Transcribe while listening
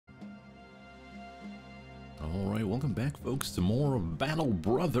Alright, welcome back folks to more Battle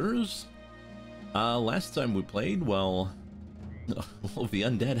Brothers. Last time we played, well, the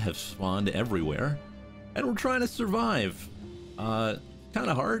undead have spawned everywhere, and we're trying to survive. Kind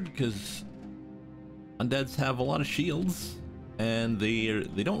of hard, because undeads have a lot of shields, and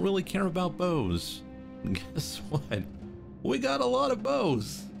they don't really care about bows. And guess what? We got a lot of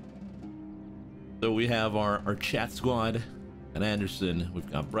bows! So we have our chat squad, and Anderson, we've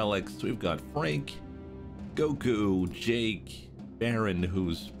got Brelix, we've got Frank, Goku, Jake, Baron,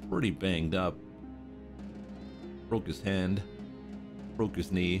 who's pretty banged up, broke his hand, broke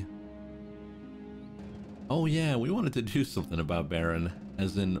his knee. Oh yeah, we wanted to do something about Baron,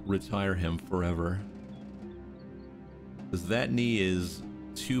 as in retire him forever. Because that knee is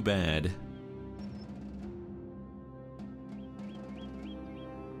too bad.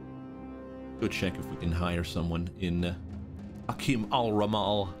 Go check if we can hire someone in Hakim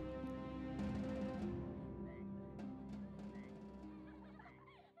al-Ramal.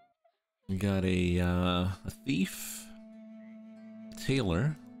 We got a thief, a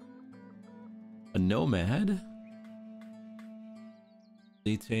tailor, a nomad,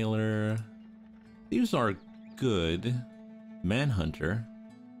 detailer. These are good. Manhunter.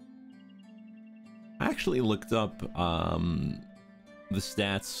 I actually looked up the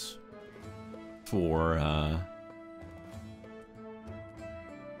stats for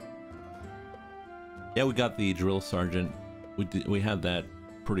yeah, we got the drill sergeant. We had that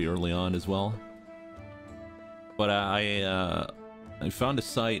pretty early on as well. But I found a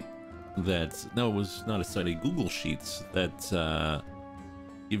site that, no, it was not a site, a Google Sheets that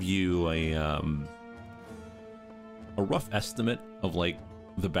give you a rough estimate of like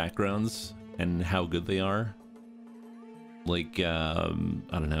the backgrounds and how good they are. Like, I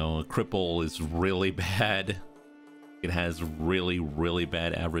don't know, a cripple is really bad. It has really, really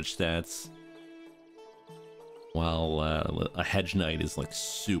bad average stats. While a hedge knight is like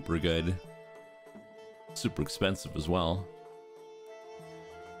super good. Super expensive as well.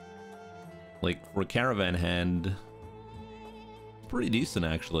 Like, for a caravan hand, pretty decent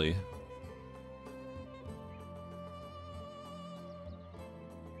actually.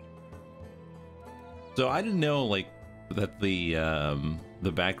 So I didn't know, like, that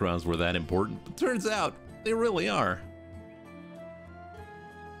the backgrounds were that important, but turns out they really are.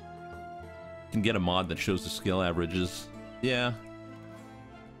 You can get a mod that shows the skill averages. Yeah.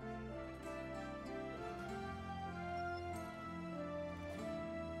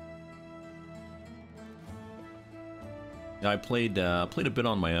 I played a bit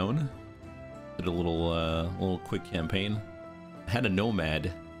on my own. Did a little quick campaign. I had a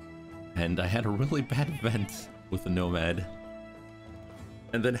nomad, and I had a really bad event with the nomad,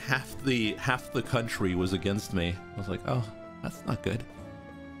 and then half the country was against me. I was like, oh, that's not good.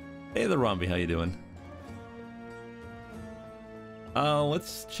 Hey there, Romby, how you doing?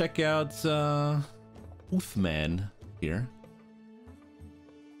 Let's check out Uthman here.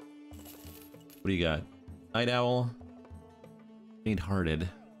 What do you got? Night Owl, faint-hearted.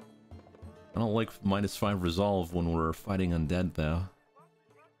 I don't like -5 resolve when we're fighting undead though.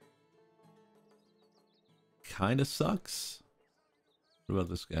 Kinda sucks. What about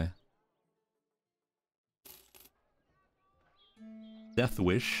this guy? Death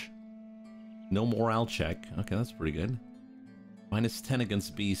Wish. No morale check. Okay, that's pretty good. -10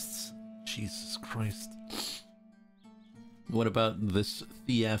 against beasts. Jesus Christ. What about this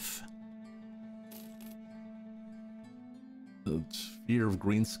thief? The fear of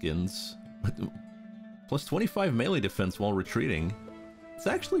greenskins. Plus 25 melee defense while retreating. It's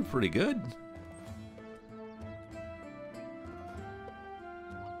actually pretty good.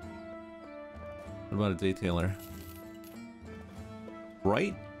 What about a detailer?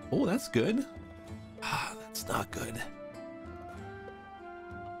 Right? Oh, that's good. Ah, that's not good.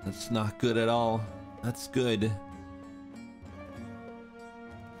 That's not good at all. That's good.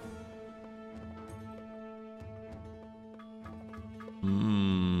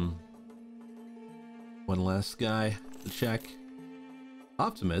 One last guy to check.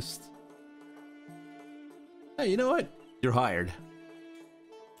 Optimist. Hey, you know what? You're hired.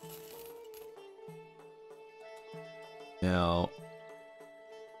 Now,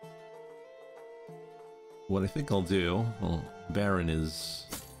 what I think I'll do, well, Baron is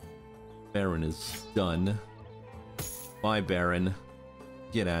done. Bye, Baron.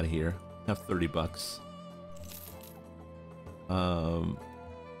 Get out of here. Have 30 bucks.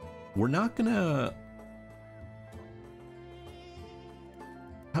 We're not gonna...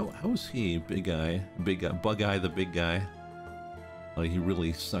 How is he, big guy? Big guy, Bug Eye the big guy. Oh, he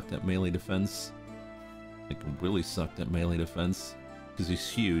really sucked at melee defense. Like, really sucked at melee defense. Because he's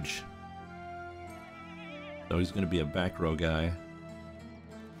huge. So he's going to be a back row guy.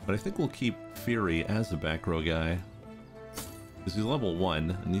 But I think we'll keep Fury as a back row guy. Because he's level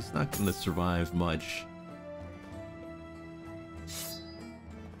 1, and he's not going to survive much.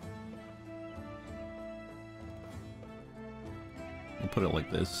 We'll put it like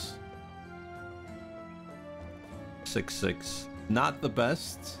this. 6-6. Not the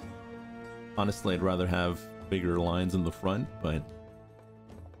best. Honestly, I'd rather have bigger lines in the front, but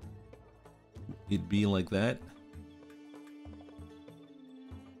it'd be like that.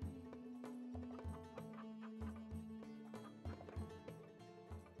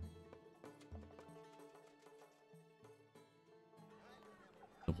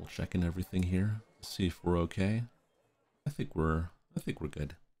 Double checking everything here. See if we're okay. I think we're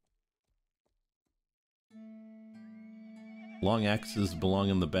good. Long axes belong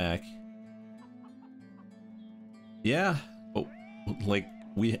in the back. Yeah, but like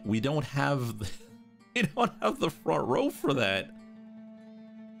we don't have the, we don't have the front row for that.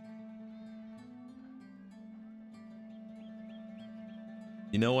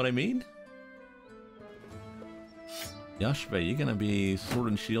 You know what I mean? Yashve, you're gonna be sword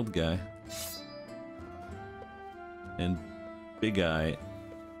and shield guy. And big guy.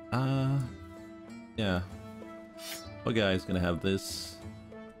 Yeah. Big guy's gonna have this.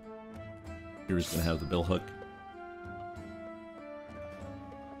 Here's gonna have the bill hook.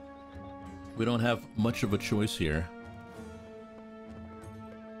 We don't have much of a choice here.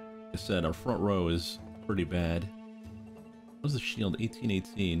 Like I said, our front row is pretty bad. What's the shield?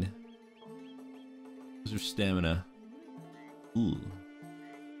 1818. What's your stamina? Ooh.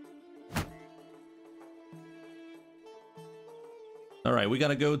 Alright, we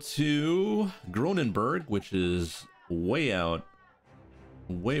gotta go to Gronenberg, which is way out.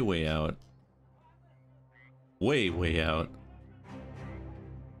 Way out. Way out.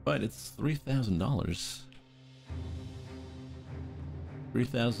 But it's $3,000.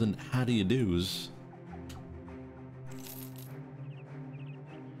 3,000 how do you do's.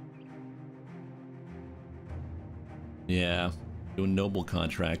 Yeah, doing noble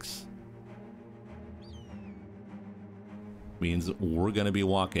contracts means we're gonna be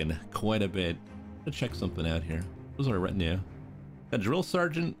walking quite a bit. Let's check something out here. Who's our retinue? A drill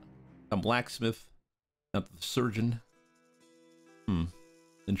sergeant, a blacksmith, not the surgeon.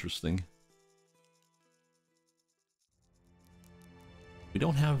 Interesting. We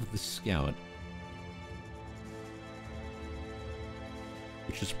don't have the scout,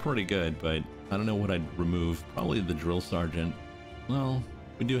 which is pretty good, but I don't know what I'd remove. Probably the drill sergeant. Well,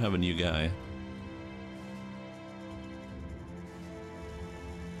 we do have a new guy.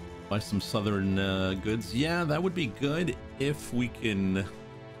 Buy some southern goods. Yeah, that would be good if we can...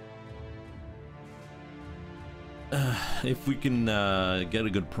 get a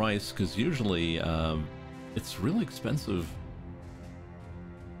good price, because usually it's really expensive.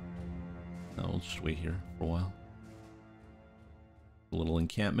 I'll just wait here for a while. A little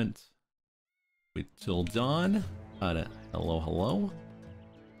encampment. Wait till dawn. Hello, hello. What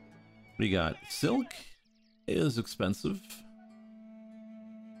do you got? Silk is expensive.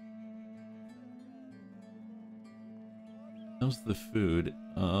 How's the food?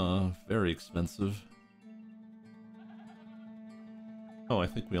 Very expensive. Oh, I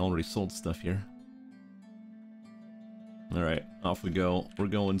think we already sold stuff here. Alright, off we go. We're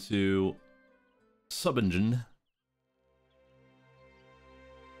going to Subingen.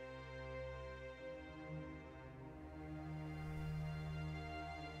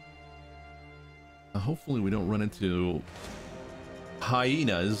 Hopefully we don't run into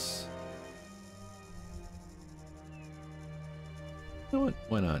hyenas. You know what?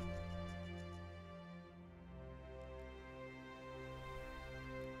 Why not?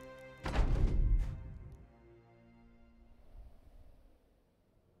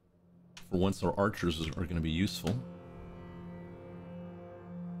 For once, our archers are going to be useful.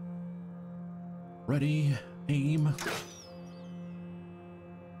 Ready, aim.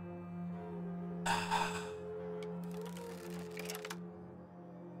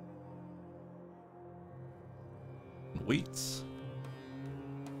 Weights.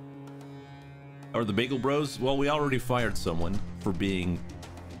 Are the Bagel Bros? Well, we already fired someone for being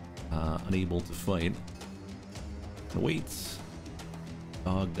unable to fight. Weights.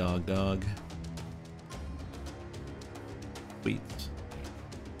 Dog, dog, dog. Weights.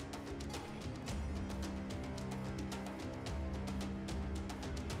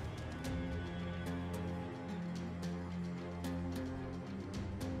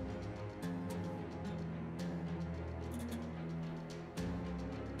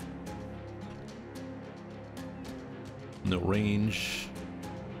 No range.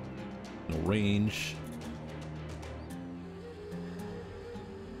 No range.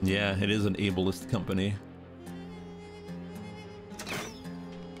 Yeah, it is an ableist company.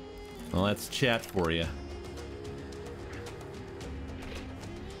 Well, that's chat for you.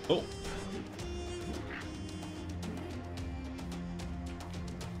 Oh.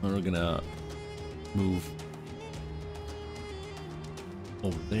 We're gonna move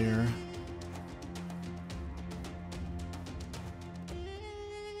over there.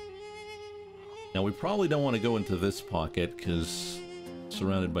 Now we probably don't want to go into this pocket because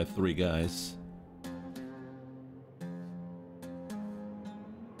surrounded by 3 guys.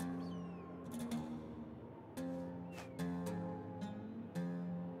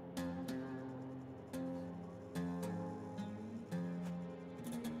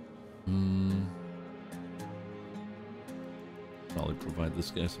 Probably provide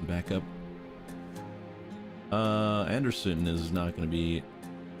this guy some backup. Anderson is not going to be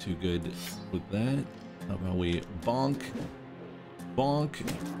too good with that. How about we bonk? Bonk.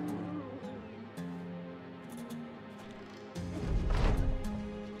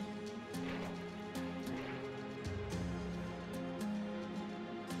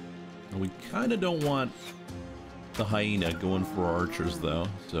 We kind of don't want the hyena going for archers though,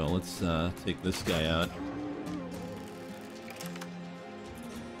 so let's take this guy out.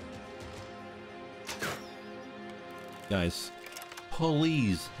 Guys,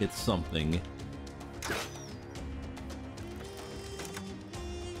 please hit something.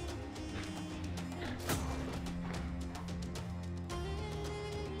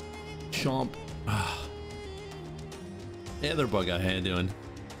 Chomp. Hey there, bug guy, how you doing?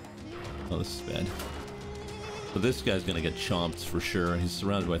 Oh, this is bad. But this guy's gonna get chomped for sure. He's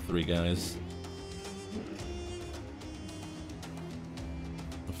surrounded by 3 guys.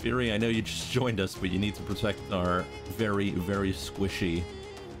 Fury, I know you just joined us, but you need to protect our very, very squishy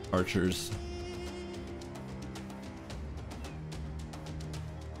archers.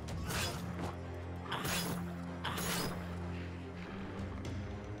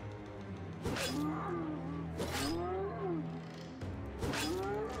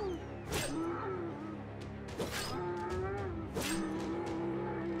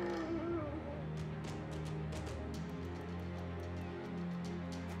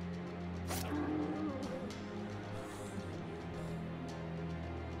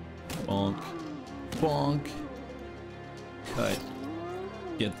 Bonk. Bonk. Cut.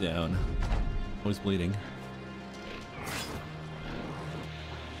 Get down. Oh, he's bleeding.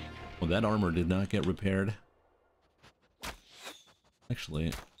 Well, that armor did not get repaired.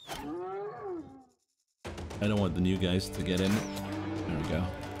 Actually, I don't want the new guys to get in. There we go.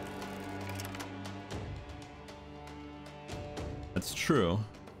 That's true.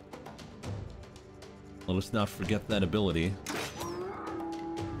 Let us not forget that ability.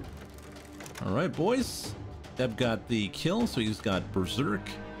 Alright, boys. Deb got the kill, so he's got Berserk.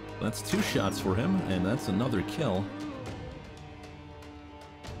 That's 2 shots for him, and that's another kill.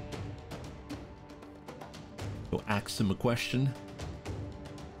 Go ask him a question.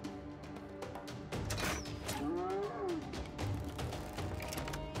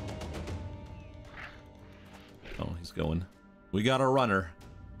 Oh, he's going. We got a runner.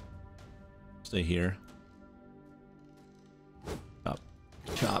 Stay here. Chop.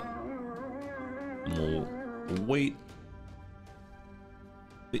 Chop. And we'll wait.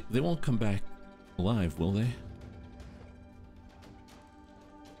 They won't come back alive, will they?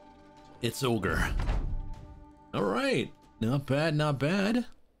 It's Ogre. Alright. Not bad, not bad.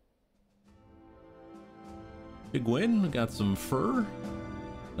 Big win. Got some fur.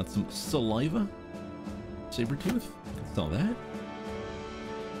 Got some saliva. Sabertooth. I can sell that.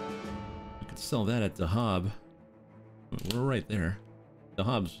 I could sell that at the Hob. We're right there. The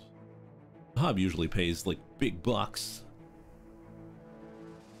Hob usually pays like big bucks.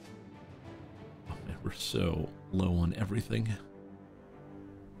 Oh man, we're so low on everything.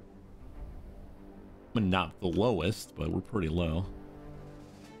 I mean, not the lowest, but we're pretty low.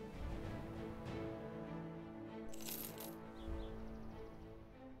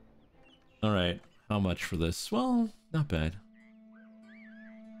 Alright, how much for this? Well, not bad.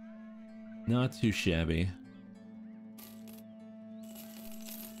 Not too shabby.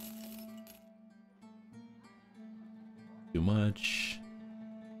 Too much.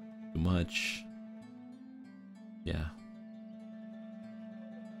 Too much. Yeah.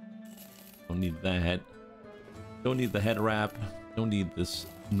 Don't need that. Don't need the head wrap. Don't need this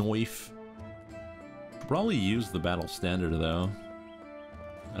knife. Probably use the battle standard though.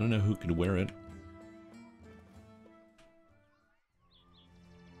 I don't know who could wear it.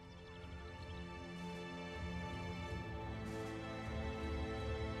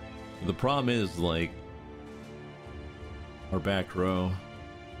 The problem is, like, our back row.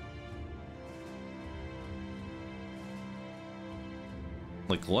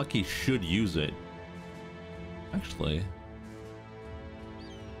 Like, Lucky should use it. Actually,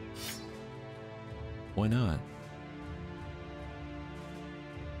 why not?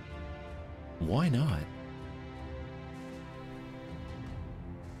 Why not?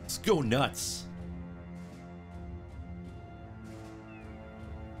 Let's go nuts.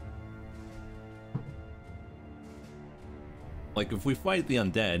 Like, if we fight the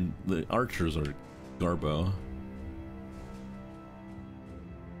undead, the archers are garbo.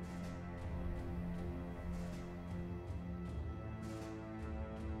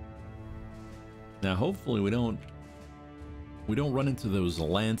 Now, hopefully we don't run into those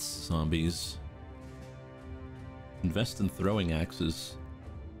lance zombies. Invest in throwing axes.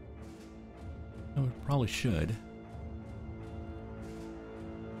 Oh, we probably should.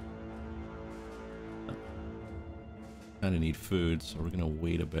 Kinda need food, so we're gonna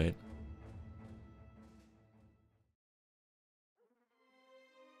wait a bit.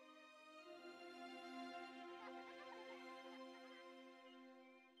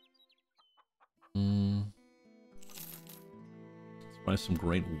 Let's buy some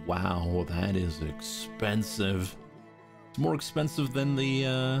great. Wow, that is expensive. It's more expensive than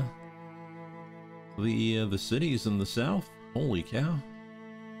the cities in the south. Holy cow.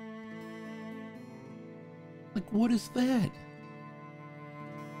 Like, what is that?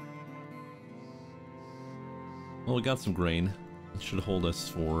 Well, we got some grain. It should hold us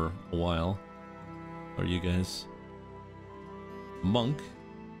for a while. How are you guys? Monk.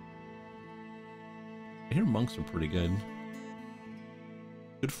 I hear monks are pretty good.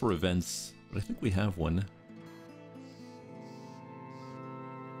 Good for events, but I think we have one.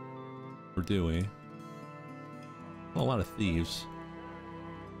 Or do we? A lot of thieves.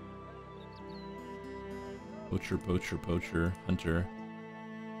 Poacher, poacher, poacher, hunter.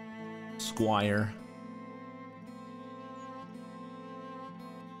 Squire.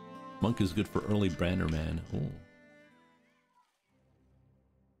 Monk is good for early bannerman. Ooh.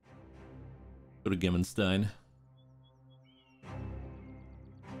 Go to Gemmenstein.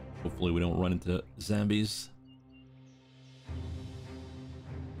 Hopefully we don't run into zombies.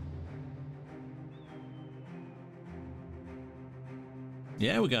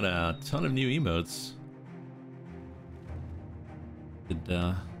 Yeah, we got a ton of new emotes. Did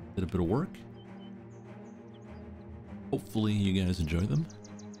a bit of work. Hopefully you guys enjoy them.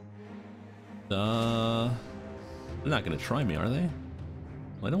 They're not gonna try me, are they?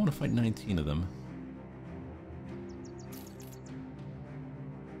 Well, I don't want to fight 19 of them.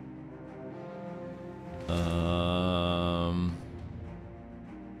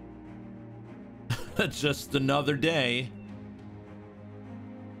 Just another day.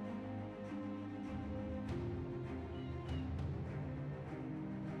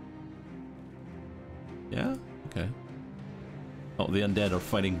 Yeah? Okay. Oh, the undead are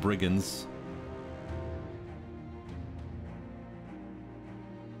fighting brigands.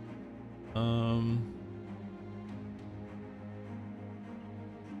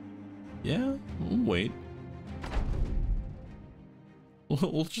 Yeah, we'll wait.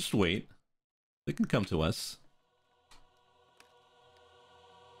 We'll just wait. They can come to us.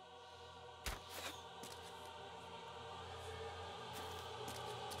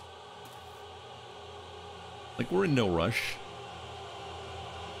 Like, we're in no rush.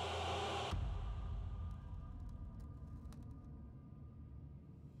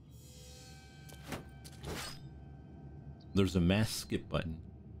 There's a mass skip button.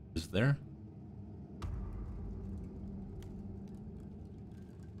 Is there?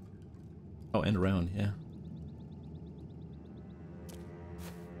 Oh, and around, yeah.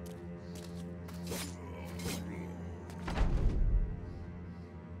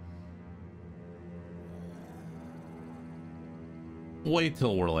 Wait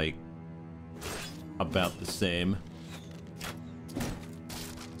till we're like about the same.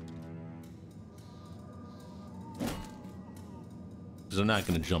 Because I'm not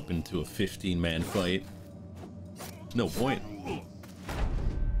going to jump into a 15-man fight. No point.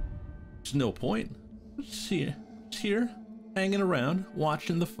 There's no point. Just here, hanging around,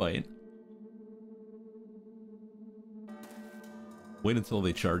 watching the fight. Wait until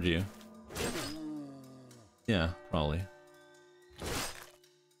they charge you. Yeah, probably.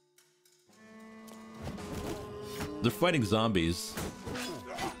 They're fighting zombies.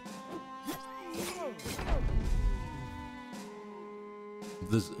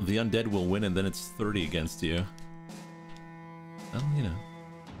 The undead will win, and then it's 30 against you. Well, you know,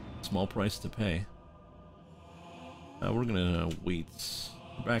 small price to pay. We're gonna wait.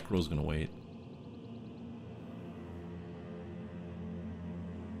 The back row's gonna wait.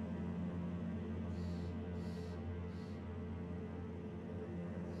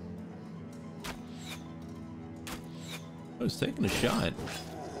 I was taking a shot.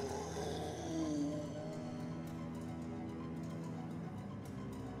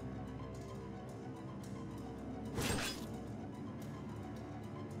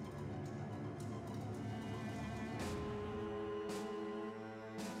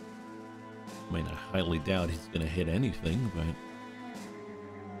 I mean, I highly doubt he's gonna hit anything,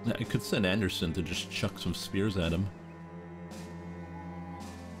 but I could send Anderson to just chuck some spears at him.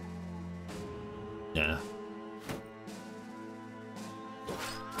 Yeah.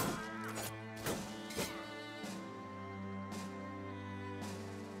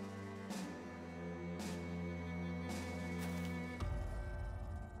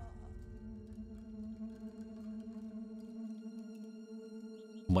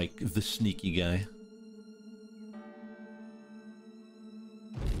 Mike, the sneaky guy.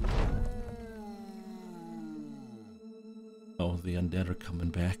 Oh, the undead are coming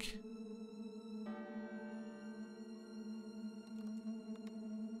back.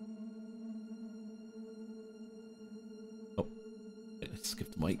 Oh, I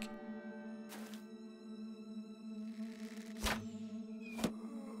skipped Mike.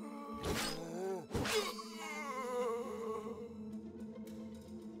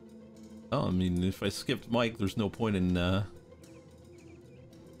 Oh, I mean, if I skipped Mike, there's no point in,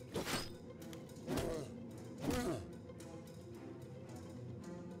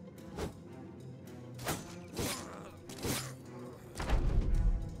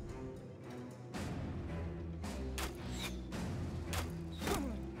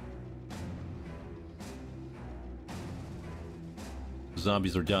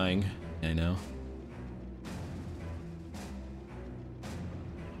 Zombies are dying. I know.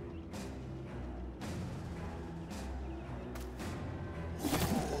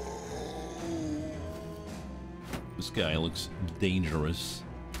 This guy looks dangerous.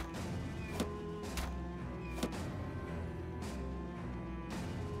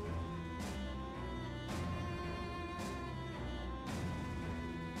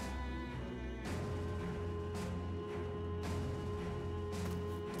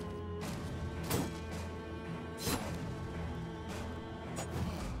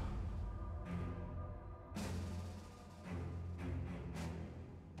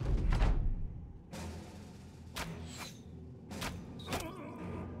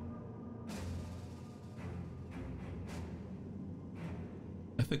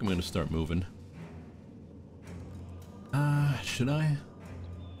 I think I'm gonna start moving. Should I?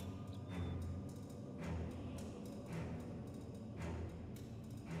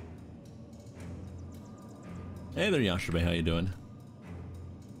 Hey there, Yashabe, how you doing?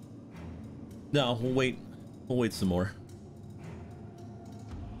 No, we'll wait. We'll wait some more.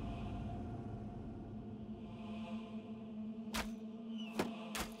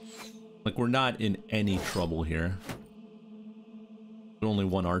 Like, we're not in any trouble here. Only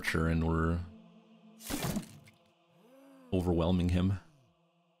one archer and we're overwhelming him.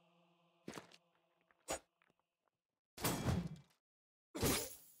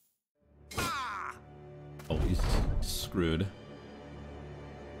 Oh, he's screwed.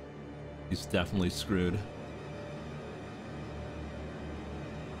 He's definitely screwed.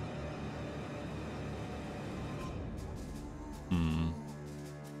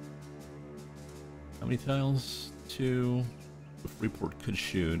 How many tiles? 2. The Freeport could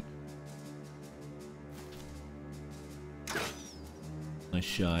shoot. Nice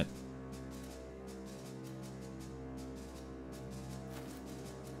shot.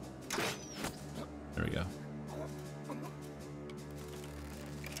 There we go.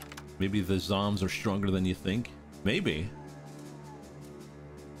 Maybe the Zoms are stronger than you think? Maybe.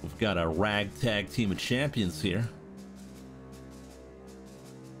 We've got a ragtag team of champions here.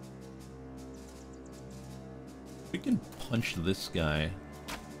 We can punch this guy.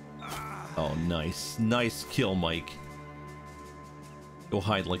 Oh, nice. Nice kill, Mike. Go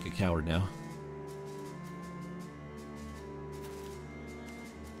hide like a coward now.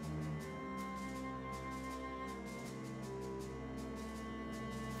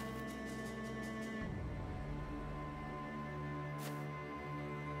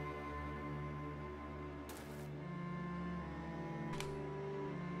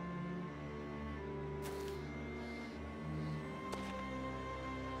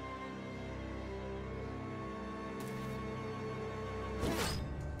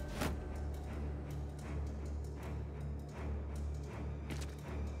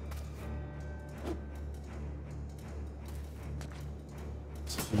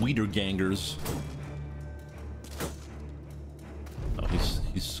 Weeder gangers. Oh,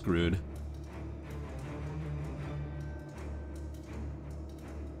 he's screwed.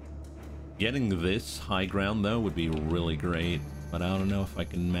 Getting this high ground, though, would be really great. But I don't know if I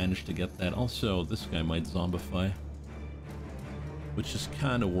can manage to get that. Also, this guy might zombify. Which is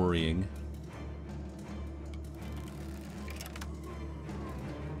kind of worrying.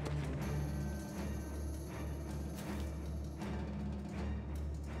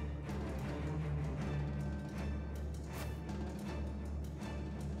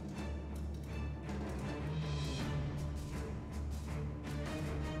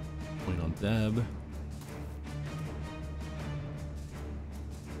 Wait on Deb.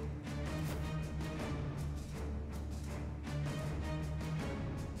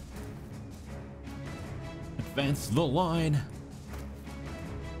 Advance the line.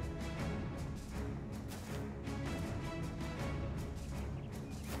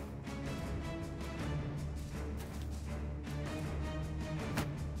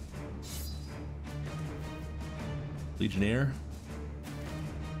 Legionnaire.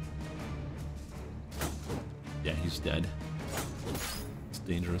 Yeah, he's dead. It's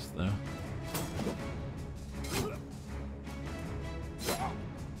dangerous though.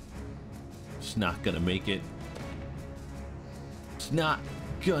 It's not gonna make it. It's not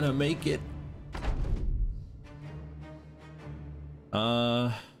gonna make it.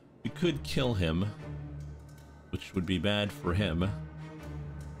 We could kill him, which would be bad for him.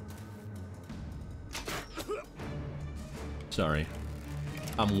 Sorry.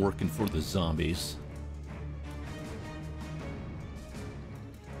 I'm working for the zombies.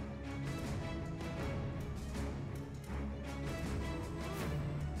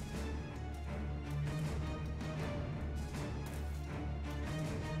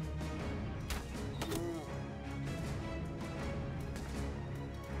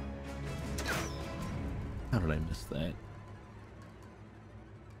 How did I miss that?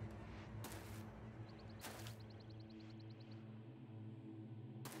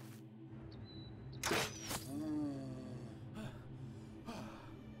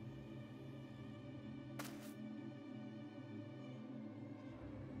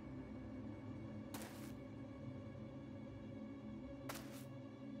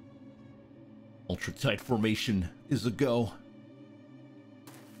 Ultra tight formation is a go.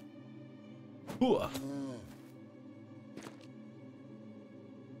 Ooh.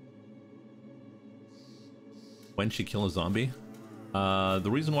 When she kill a zombie? The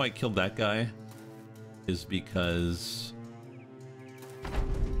reason why I killed that guy is because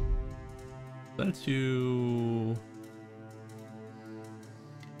that a two.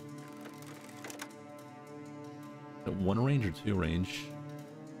 At one range or two range?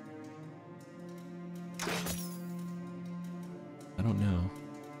 I don't know.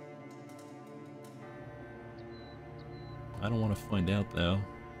 I don't want to find out though.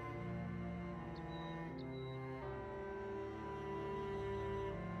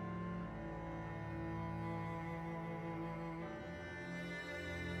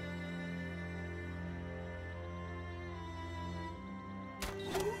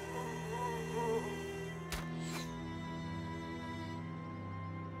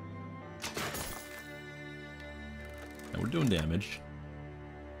 We're doing damage.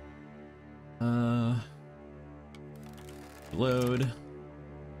 Load.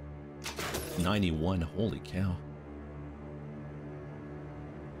 91, holy cow.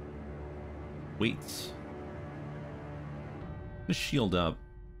 Weights. Just shield up.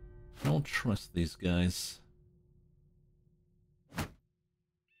 I don't trust these guys.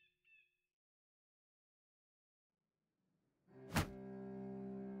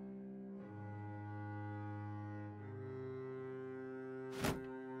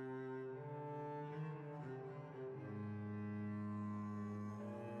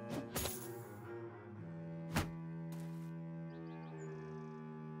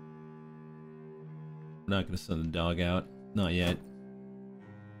 Not gonna send the dog out. Not yet.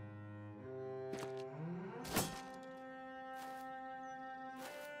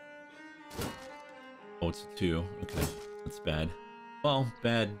 Oh, it's a 2. Okay, that's bad. Well,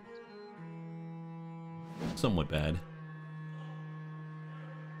 bad. Somewhat bad.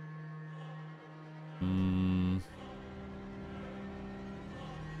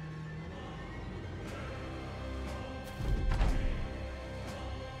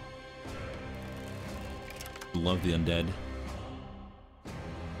 Love the undead.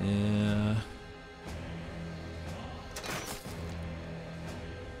 Yeah.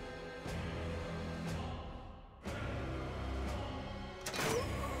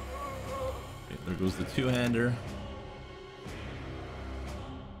 Okay, there goes the two-hander.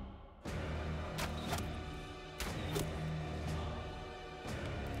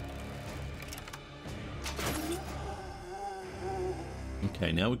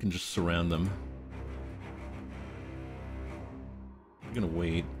 Okay, now we can just surround them. I'm gonna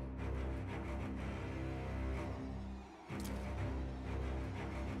wait.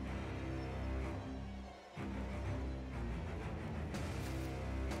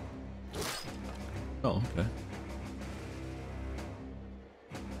 Oh, okay.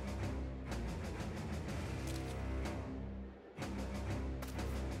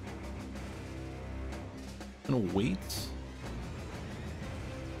 I'm gonna wait.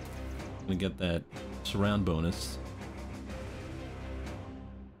 I'm gonna get that surround bonus.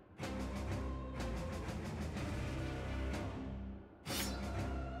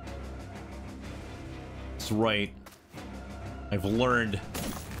 That's right. I've learned.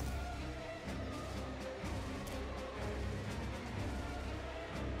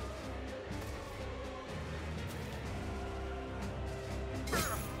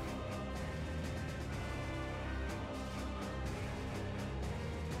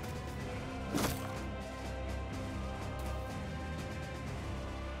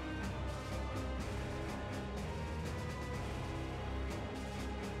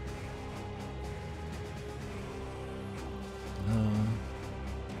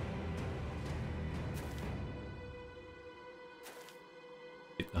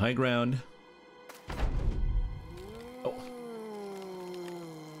 Take the high ground. Oh.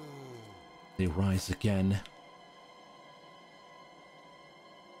 They rise again.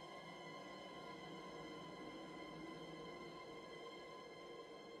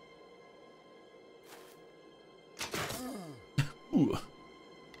 Ooh.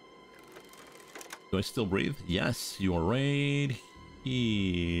 Do I still breathe? Yes, you are right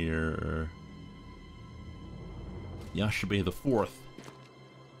here. Yashabe the Fourth.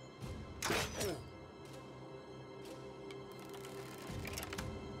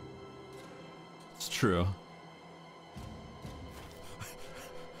 It's true.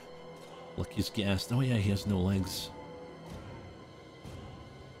 Lucky's gassed. Oh yeah, he has no legs.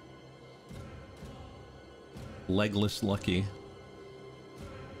 Legless Lucky.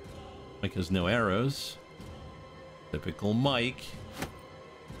 Mike has no arrows. Typical Mike.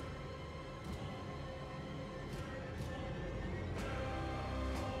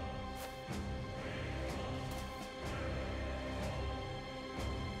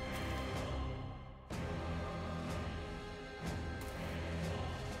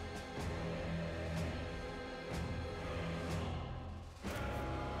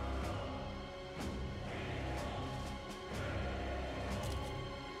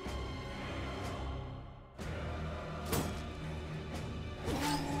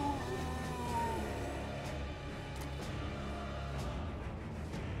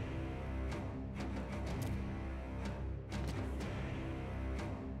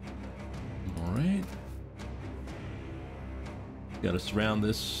 Gotta surround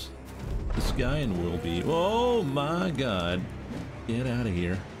this guy and we'll be... Oh my god. Get out of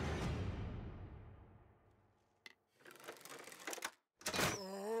here.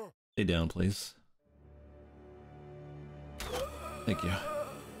 Stay down, please. Thank you.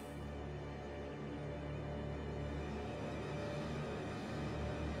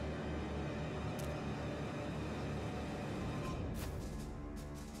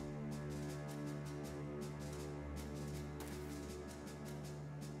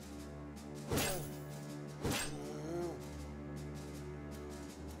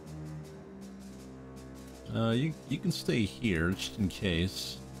 You can stay here, just in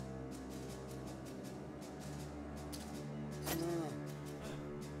case.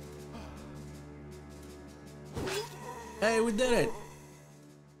 Hey, we did it!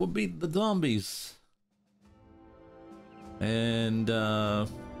 We beat the zombies. And, I've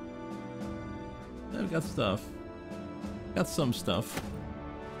got stuff. Got some stuff.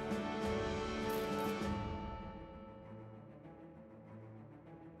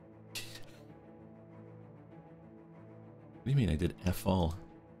 What do you mean I did F all?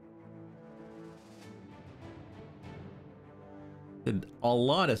 Did a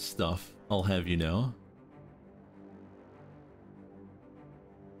lot of stuff, I'll have you know.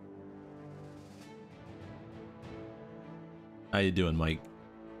 How you doing, Mike?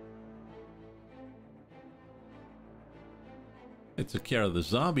 I took care of the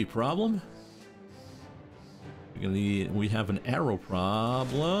zombie problem. We have an arrow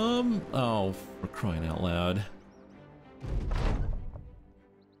problem. Oh, for crying out loud.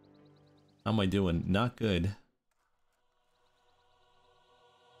 How am I doing? Not good.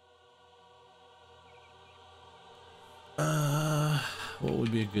 What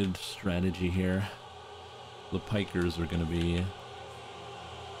would be a good strategy here? The pikers are gonna be... If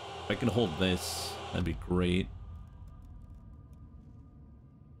I can hold this, that'd be great.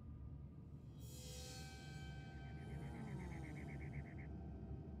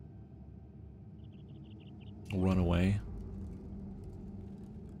 run away.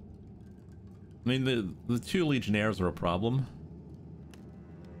 I mean, the two Legionnaires are a problem.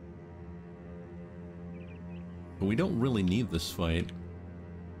 But we don't really need this fight,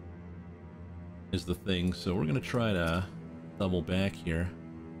 is the thing, so we're gonna try to double back here.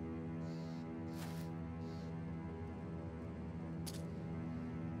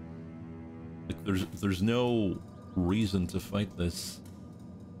 Like, there's no reason to fight this.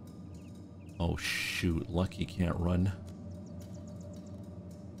 Oh shoot, Lucky can't run.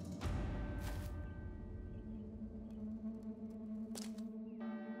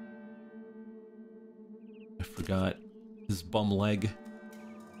 I forgot his bum leg.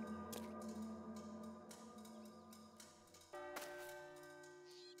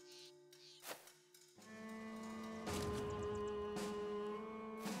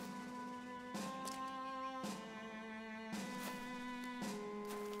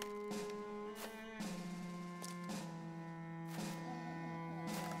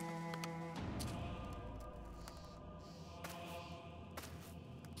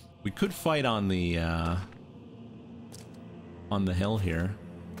 We could fight on the hill here.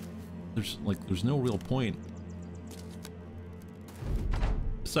 There's no real point.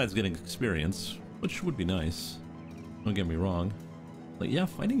 Besides getting experience, which would be nice. Don't get me wrong. But yeah,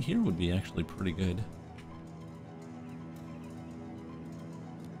 fighting here would be actually pretty good.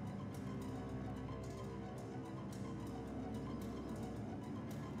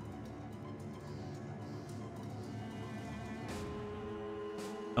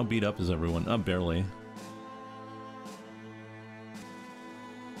 How beat up is everyone? Barely.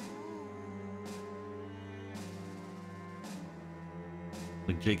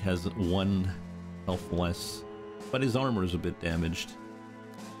 Like, Jake has 1 health less, but his armor is a bit damaged.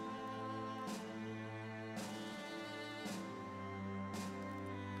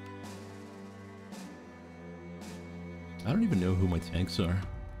 I don't even know who my tanks are.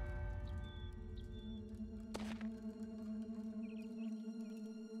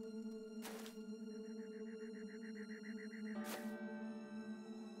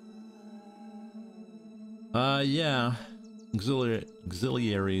 Yeah.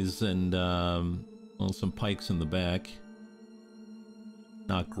 Auxiliaries and, well, some pikes in the back.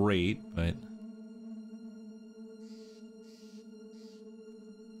 Not great, but...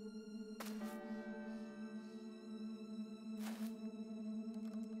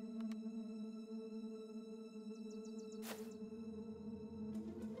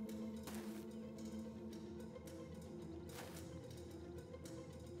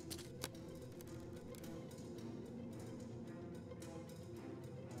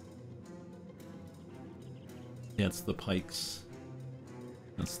 yeah, it's the pikes.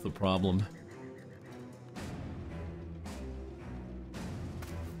 That's the problem.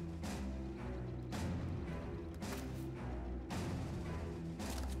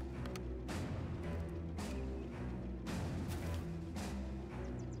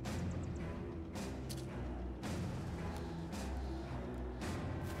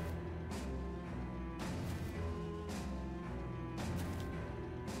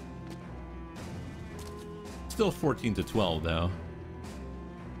 Still 14 to 12, though.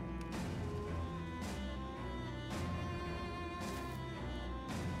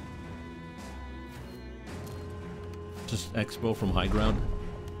 Just Expo from high ground?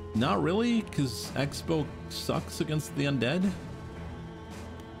 Not really, because Expo sucks against the undead.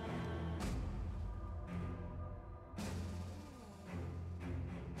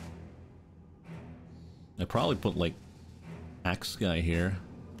 I probably put, like, Axe Guy here.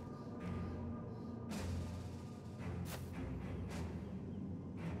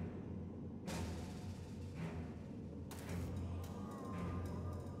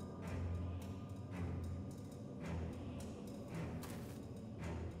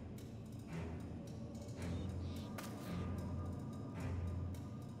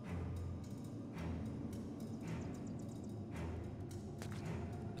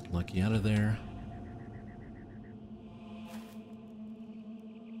 Lucky out of there.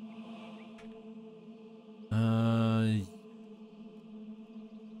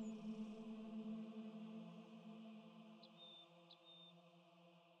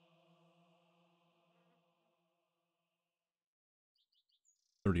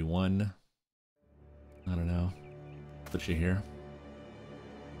 $31. I don't know. Put you here.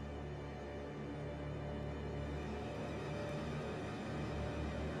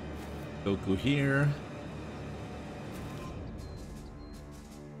 Goku here.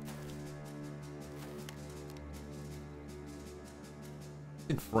 I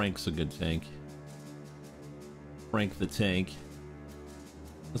think Frank's a good tank. Frank the tank.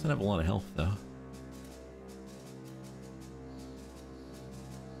 Doesn't have a lot of health though.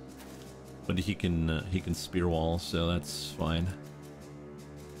 But he can spear wall, so that's fine.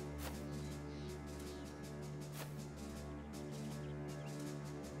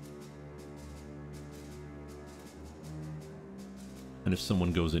 And if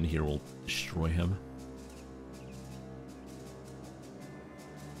someone goes in here, we'll destroy him.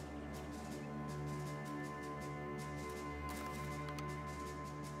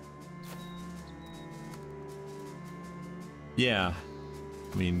 Yeah,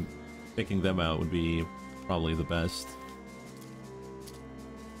 I mean, picking them out would be probably the best.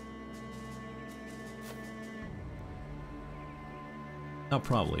 Not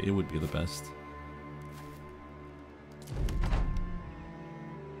probably, it would be the best.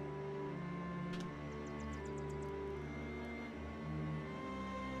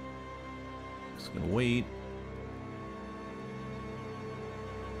 Just gonna wait.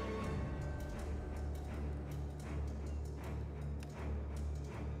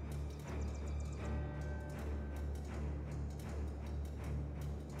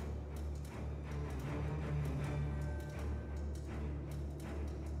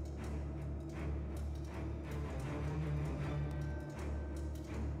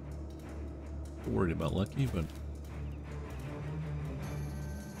 Worried about Lucky, but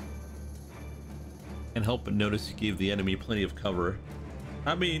can't help but notice he gave the enemy plenty of cover.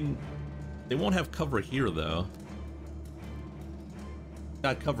 I mean, they won't have cover here though.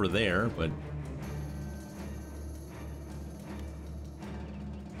 Got cover there, but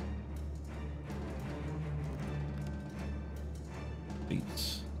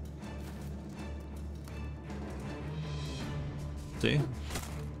beats. See?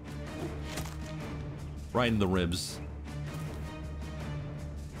 Right in the ribs.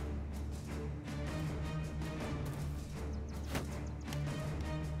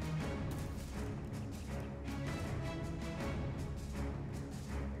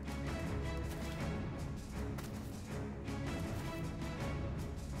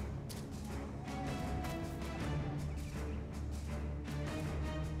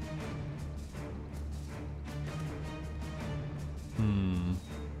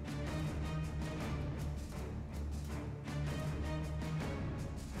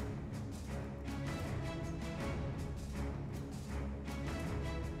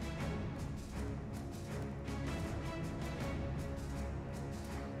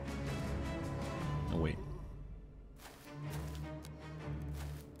 Oh, wait.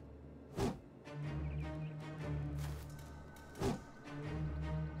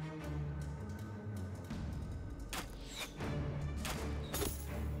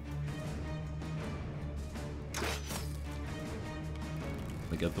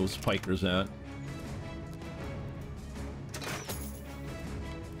 I get those pikers out.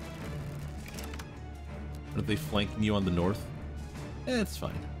 Are they flanking you on the north? It's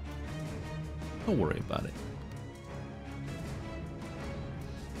fine. Don't worry about it.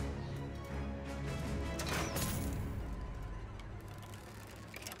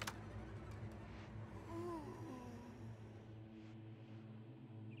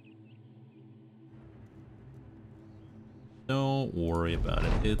 Don't worry about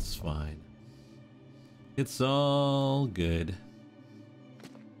it. It's fine. It's all good.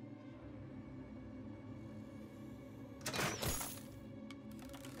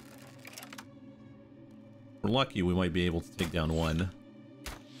 We're lucky we might be able to take down one.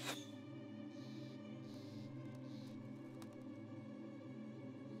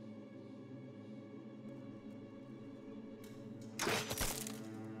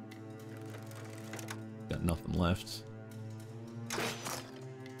 Got nothing left.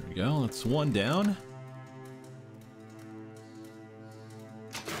 There we go, that's one down.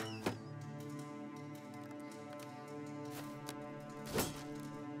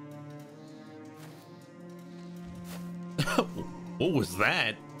 What was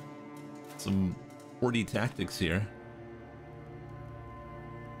that? Some 4D tactics here.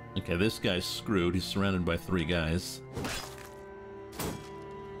 Okay, this guy's screwed. He's surrounded by 3 guys.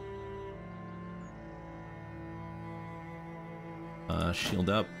 Shield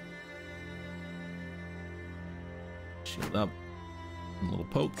up. Shield up. A little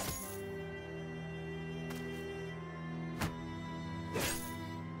poke.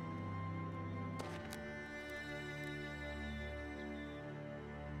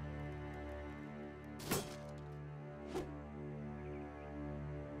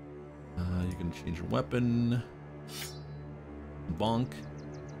 You can change your weapon. Bonk.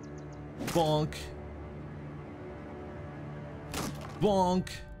 Bonk. Bonk.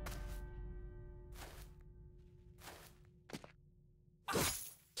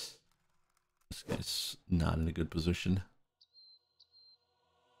 This guy's not in a good position.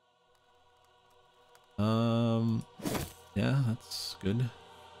 Yeah, that's good.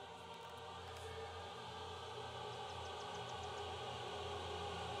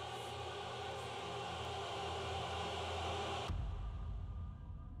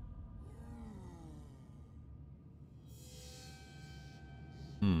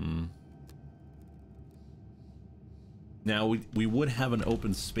 Now, we would have an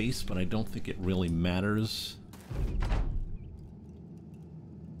open space, but I don't think it really matters.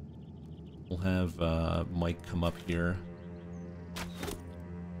 We'll have Mike come up here.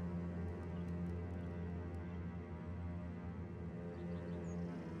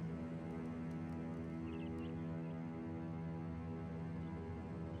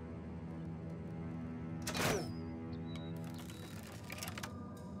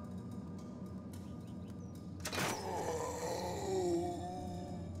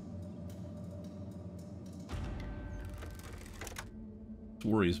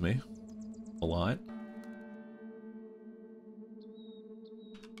 Worries me a lot.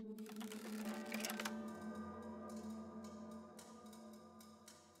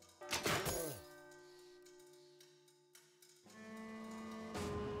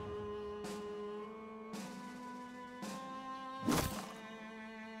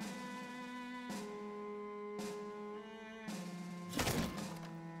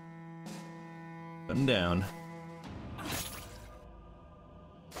 Button down.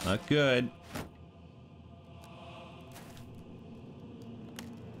 Not good.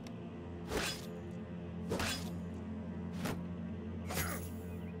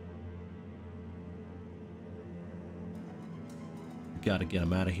 Gotta get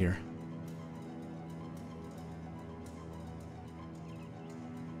him out of here.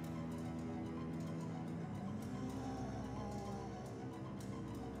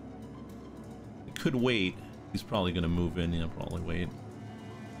 I could wait. He's probably gonna move in. Yeah, probably wait.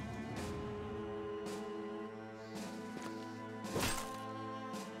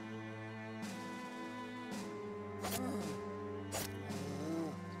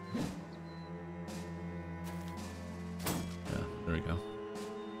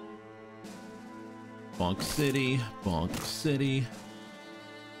 Bonk City, Bonk City.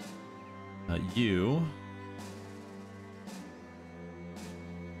 You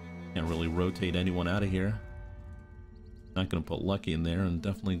can't really rotate anyone out of here. Not gonna put Lucky in there, and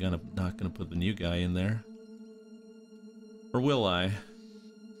definitely not gonna put the new guy in there. Or will I?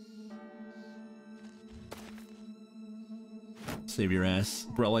 Save your ass,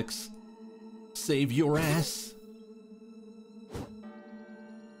 Brelix. Save your ass.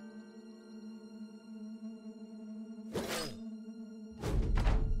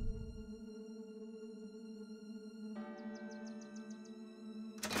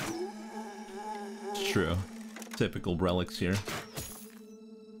 True. Typical Brelix here.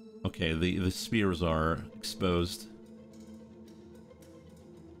 Okay, the spears are exposed.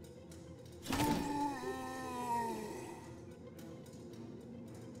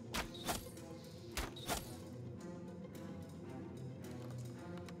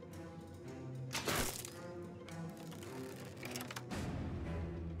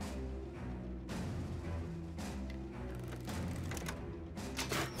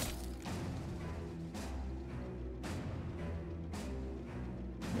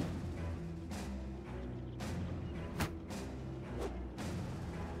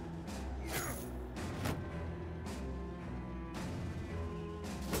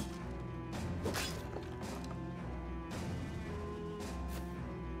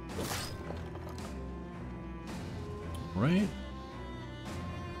 Right?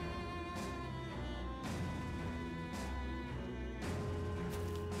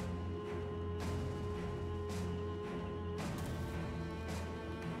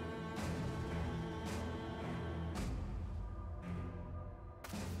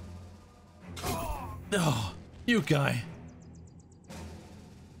 Oh, you guy.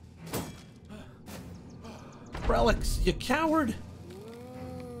 Brelix, you coward.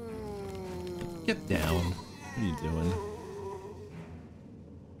 Get down. What are you doing?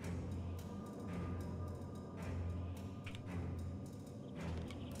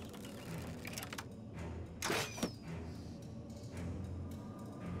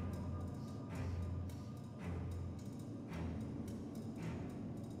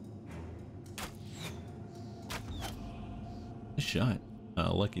 Shot.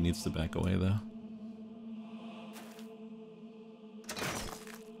 Lucky needs to back away though.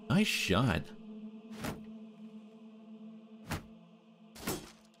 Nice shot.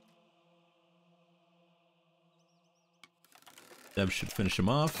 Deb should finish him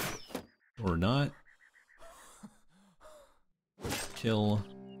off. Or not. Kill.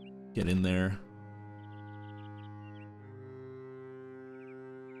 Get in there.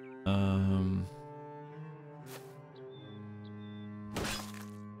 Um...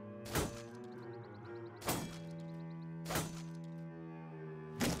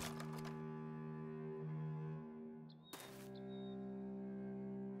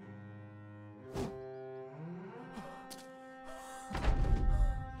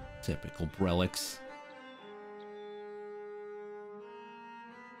 Typical relics.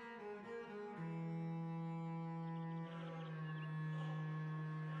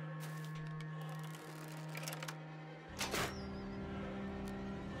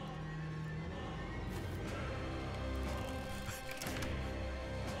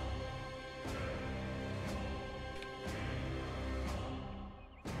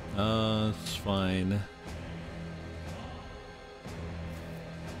 It's fine.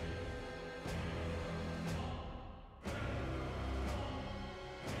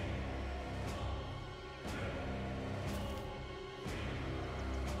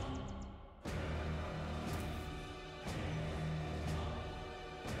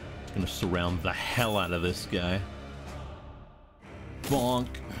 Gonna surround the hell out of this guy. Bonk.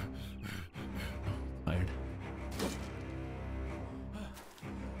 Tired.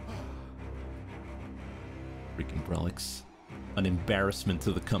 Freaking relics. An embarrassment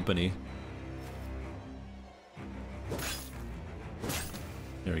to the company.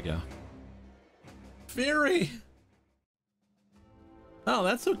 There we go. Fury! Oh,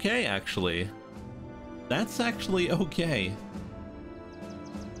 that's okay, actually. That's actually okay.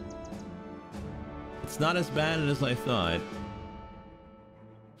 It's not as bad as I thought.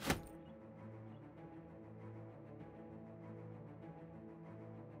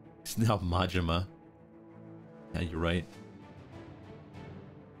 It's now Majima. Yeah, you're right.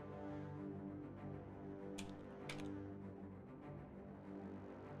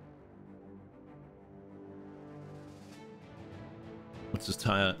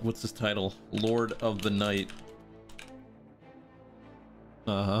 What's his title? Lord of the Night.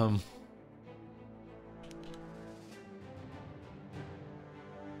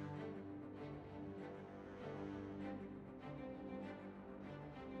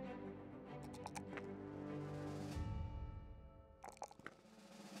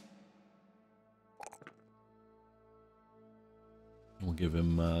 We'll give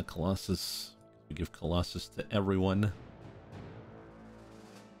him Colossus. We give Colossus to everyone.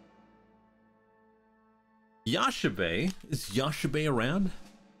 Yashibe. Is Yashibe around?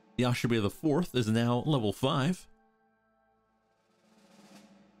 Yashibe the 4th is now level 5.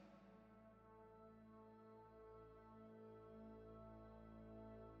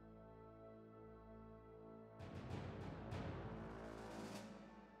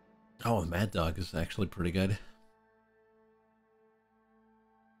 Oh, the Mad Dog is actually pretty good.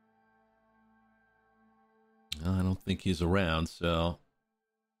 I don't think he's around, so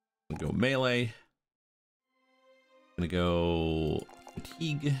I'm gonna go melee. I'm gonna go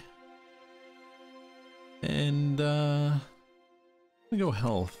fatigue. And I'm gonna go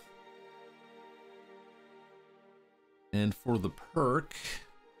health. And for the perk,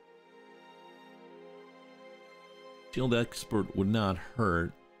 Shield Expert would not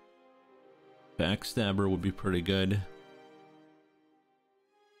hurt. Backstabber would be pretty good.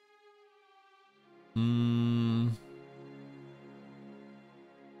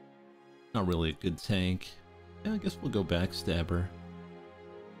 Not really a good tank. Yeah, I guess we'll go Backstabber.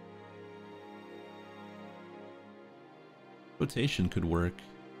 Rotation could work.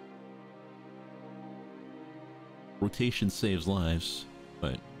 Rotation saves lives,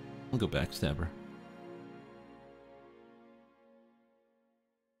 but we'll go Backstabber.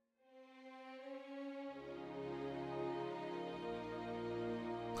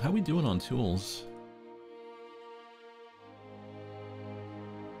 How we doing on tools?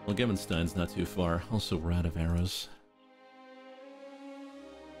 Well, Gemenstein's not too far. Also, we're out of arrows.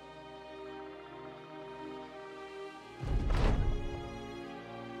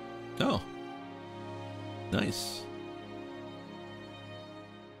 Oh. Nice.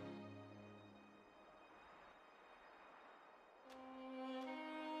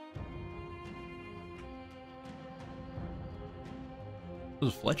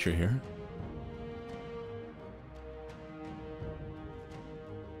 There's Fletcher here.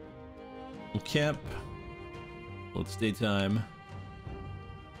 Camp. Well, it's daytime.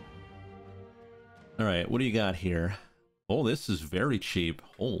 Alright, what do you got here? Oh, this is very cheap.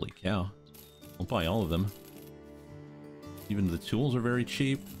 Holy cow. I'll buy all of them. Even the tools are very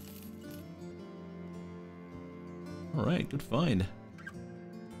cheap. Alright, good find.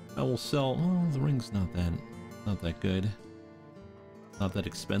 I will sell... Oh, the ring's not that good. Not that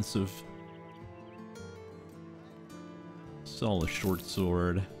expensive. Sell a short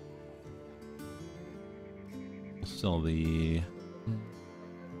sword. Sell the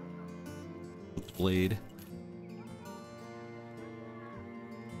blade.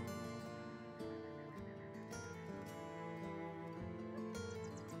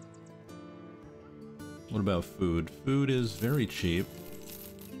 What about food? Food is very cheap.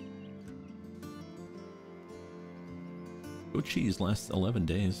 Goat cheese lasts 11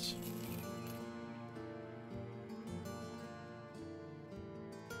 days.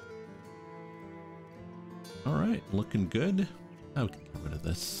 Alright, looking good. I can get rid of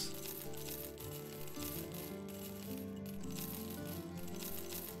this.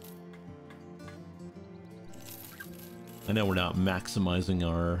 I know we're not maximizing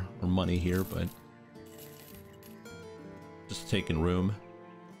our money here, but just taking room.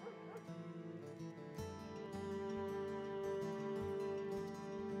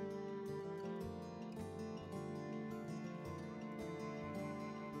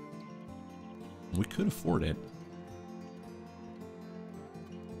 We could afford it.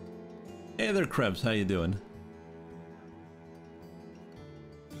 Hey there, Krebs. How you doing?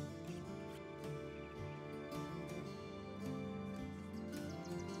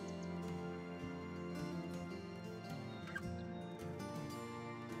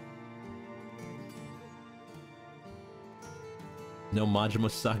 No Majima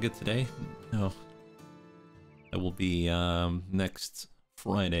Saga today? No. That will be next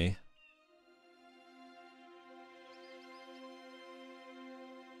Friday.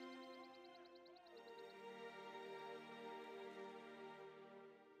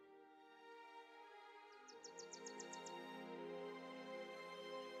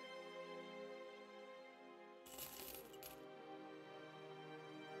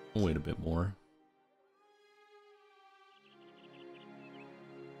 I'll wait a bit more.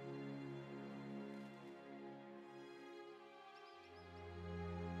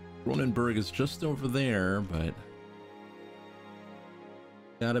 Cronenberg is just over there, but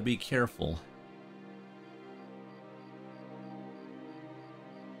gotta be careful.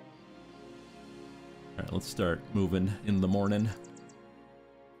 Alright, let's start moving in the morning.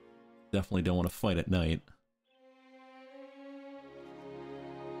 Definitely don't want to fight at night.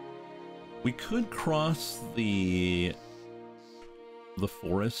 We could cross the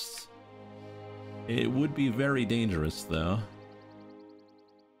forest. It would be very dangerous, though.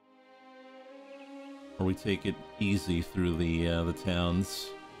 Or we take it easy through the towns.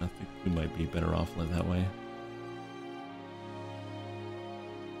 I think we might be better off that way.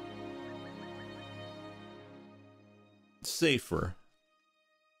 Safer.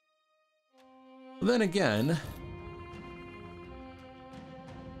 Then again...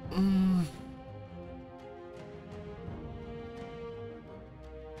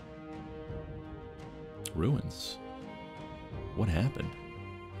 Ruins. What happened?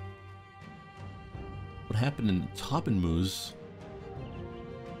 What happened in Toppenmoos?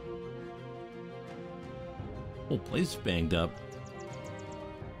 Whole place banged up.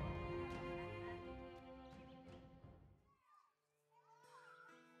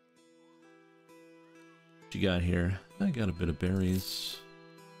 What you got here? I got a bit of berries.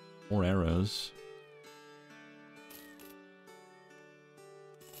 More arrows.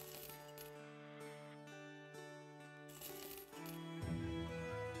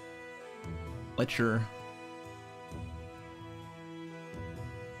 Fletcher.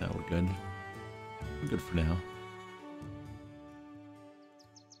 Now we're good. We're good for now.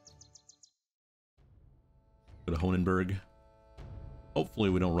 Go to Honenberg.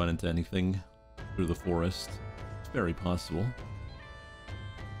 Hopefully we don't run into anything through the forest. It's very possible.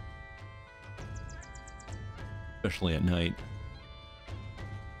 Especially at night.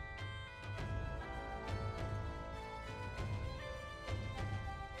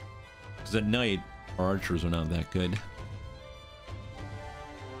 Because at night, our archers are not that good.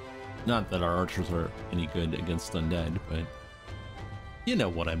 Not that our archers are any good against undead, but you know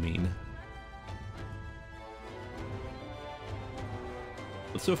what I mean.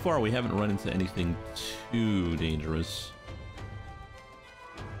 But so far we haven't run into anything too dangerous.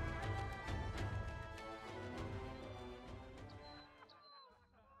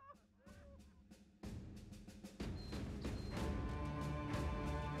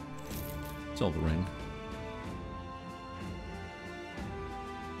 Sell the ring.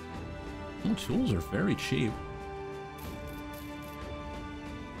 Oh, tools are very cheap.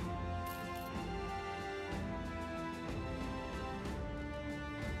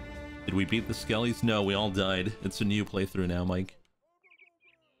 Did we beat the Skellies? No, we all died. It's a new playthrough now, Mike.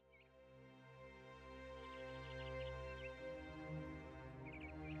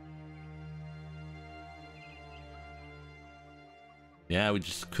 Yeah, we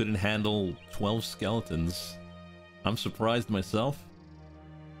just couldn't handle 12 skeletons. I'm surprised myself.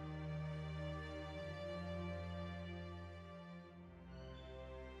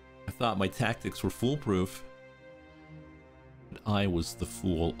 I thought my tactics were foolproof. But I was the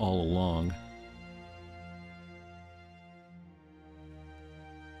fool all along.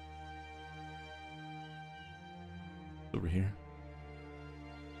 Over here.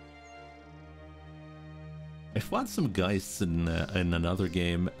 I fought some geists in another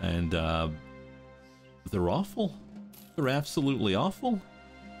game, and they're awful. They're absolutely awful.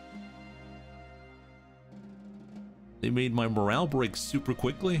 They made my morale break super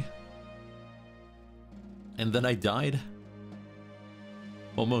quickly. And then I died.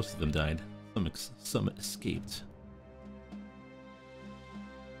 Well, most of them died. Some escaped.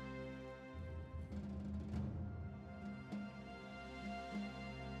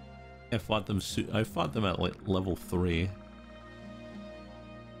 I fought them at like level 3.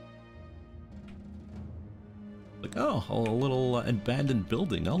 Like, oh, a little abandoned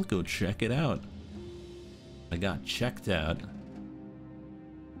building. I'll go check it out. I got checked out.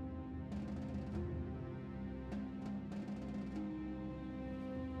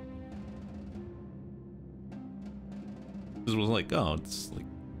 This was like, oh, it's like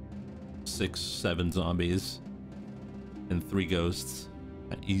 6, 7 zombies and 3 ghosts.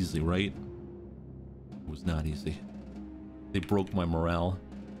 Easy, right? It was not easy. They broke my morale,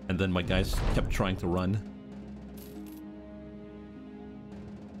 and then my guys kept trying to run.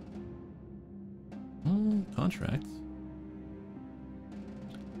 Contracts.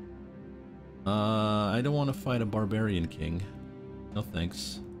 I don't want to fight a barbarian king. No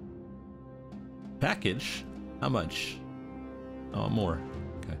thanks. Package? How much? Oh, more.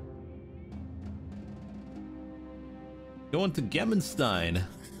 Okay. Going to Gemmenstein.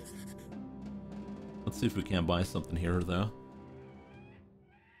 Let's see if we can't buy something here, though.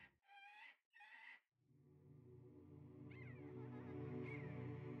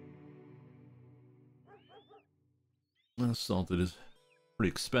 Salted is pretty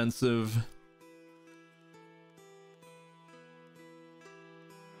expensive.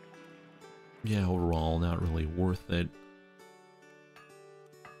 Yeah, overall, not really worth it.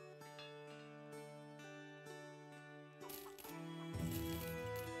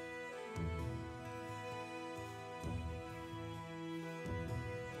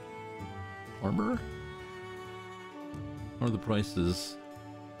 Armor? Or the prices?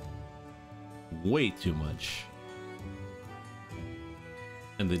 Way too much.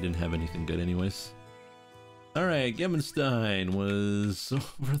 And they didn't have anything good anyways. Alright, Gemmenstein was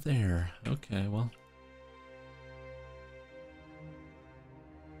over there. Okay, well.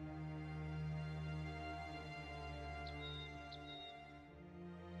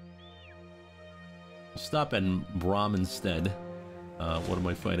 Stop at Brahm instead. What am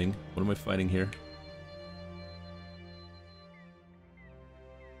I fighting? What am I fighting here?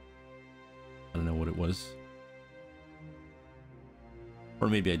 I don't know what it was. Or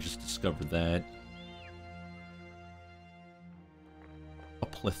maybe I just discovered that. A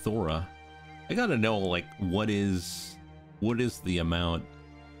plethora. I gotta know, like, what is the amount?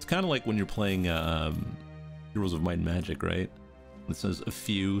 It's kind of like when you're playing Heroes of Might and Magic, right? It says a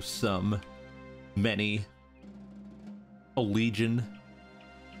few, some, many, a legion.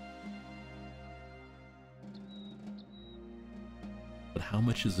 But how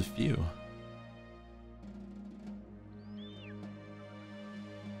much is a few?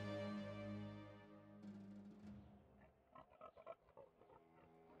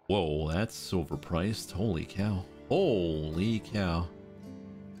 Whoa, that's overpriced. Holy cow. Holy cow.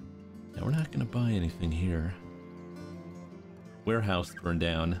 Now we're not gonna buy anything here. Warehouse burned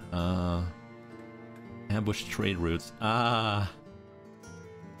down. Ambush trade routes.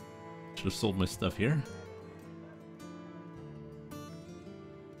 Should have sold my stuff here.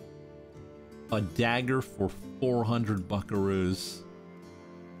 A dagger for 400 buckaroos.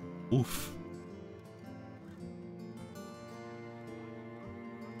 Oof.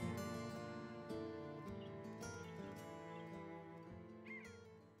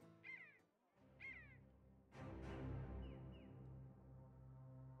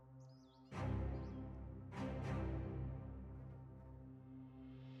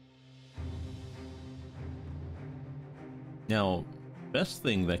 Now, best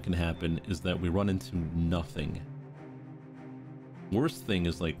thing that can happen is that we run into nothing. Worst thing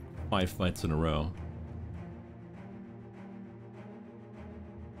is like 5 fights in a row.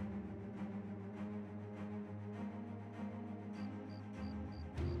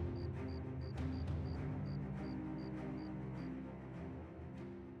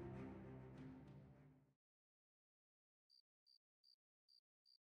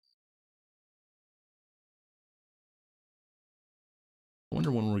 I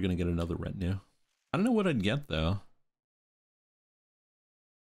wonder when we're gonna get another retinue. I don't know what I'd get though.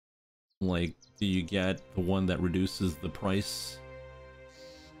 Like, do you get the one that reduces the price,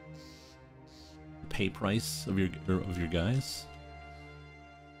 the pay price of your guys?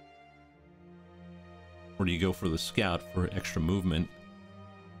 Or do you go for the scout for extra movement?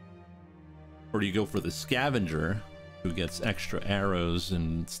 Or do you go for the scavenger who gets extra arrows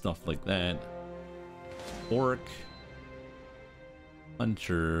and stuff like that? Orc,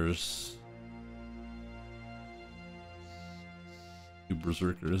 hunters, two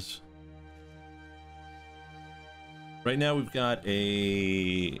berserkers. Right now we've got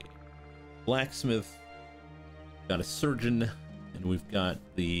a blacksmith, got a surgeon, and we've got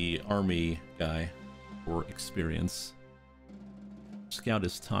the army guy for experience. Scout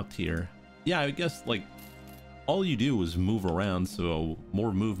is top tier. Yeah, I guess like all you do is move around, so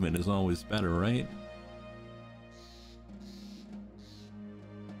more movement is always better, right?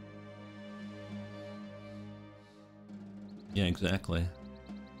 Yeah, exactly.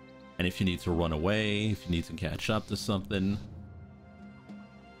 And if you need to run away, if you need to catch up to something,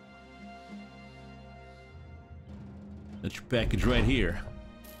 that's your package right here.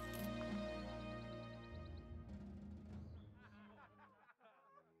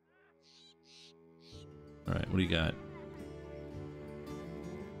 Alright, what do you got?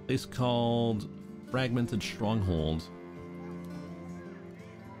 Place called Fragmented Stronghold.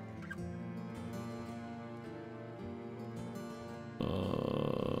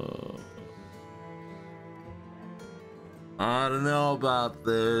 I don't know about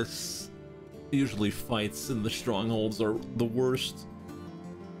this. Usually fights in the strongholds are the worst.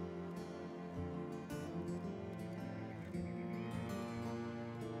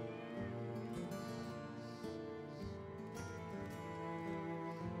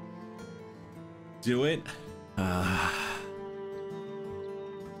 Do it.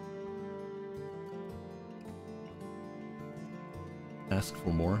 Ask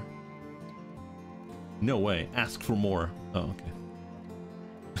for more. No way. Ask for more. Oh, okay.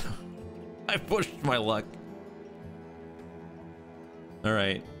 I pushed my luck.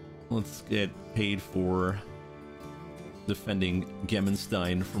 Alright. Let's get paid for defending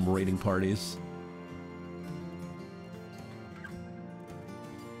Gemmenstein from raiding parties.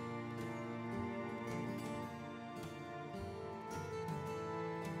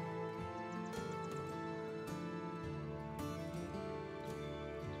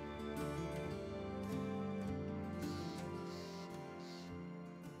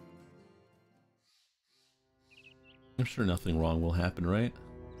 I'm sure nothing wrong will happen, right?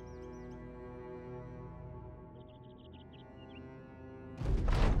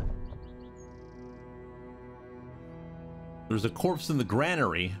 There's a corpse in the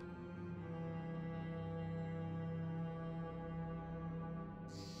granary.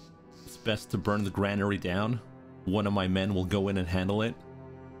 It's best to burn the granary down. One of my men will go in and handle it.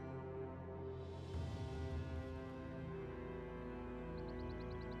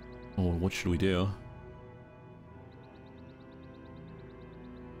 Oh, what should we do?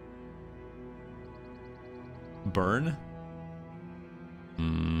 Burn?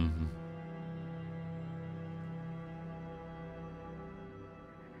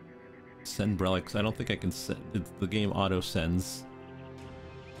 Send relics. I don't think I can send. The game auto sends.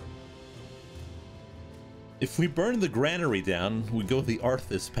 If we burn the granary down, we go the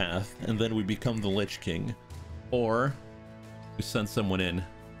Arthas path, and then we become the Lich King. Or we send someone in.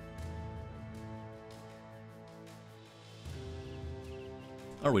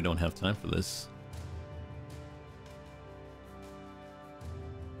 Or we don't have time for this.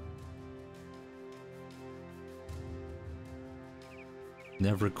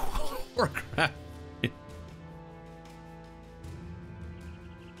 Never Warcraft.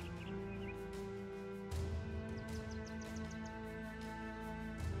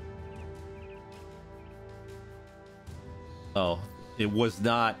 Oh, it was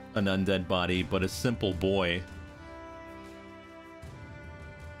not an undead body, but a simple boy.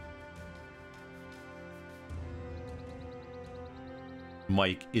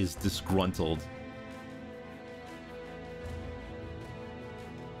 Mike is disgruntled.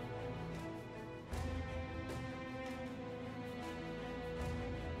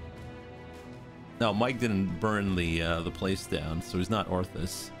 No, Mike didn't burn the place down, so he's not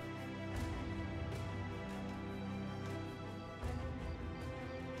Arthas.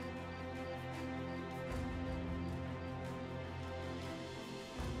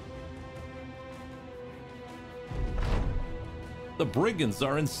 The brigands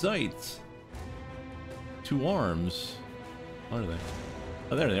are in sight. 2 arms. What are they?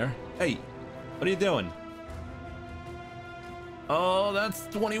 Oh, there they are. Hey, what are you doing? Oh, that's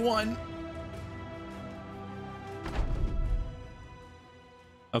 21.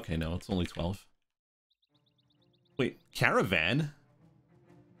 Okay, no, it's only 12. Wait, caravan?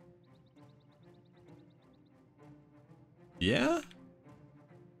 Yeah?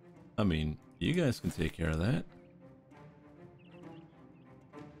 I mean, you guys can take care of that.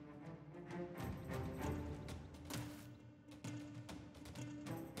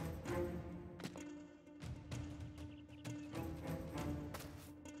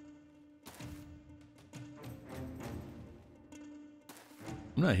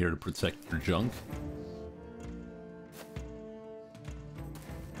 I'm not here to protect your junk.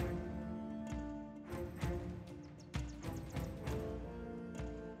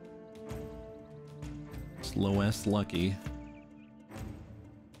 Slow ass Lucky.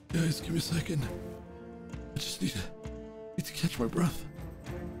 Guys, give me a second. I just need to catch my breath.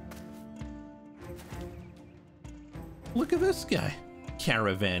 Look at this guy.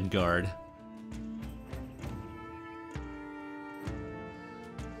 Caravan guard.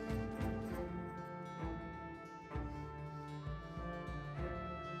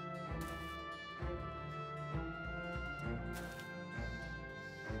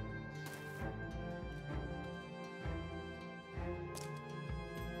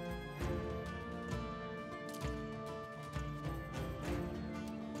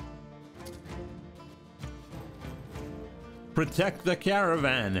 Protect the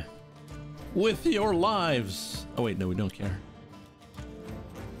caravan with your lives. Oh wait, no, we don't care.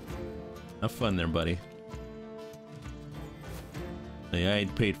 Have fun there, buddy. Hey, I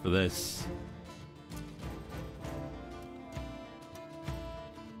ain't paid for this.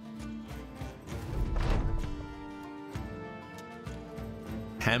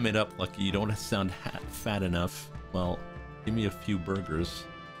 Ham it up, Lucky. You don't sound fat enough. Well, give me a few burgers,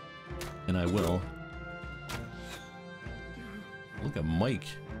 and I will. Look at Mike,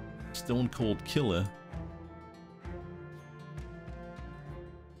 stone cold killer.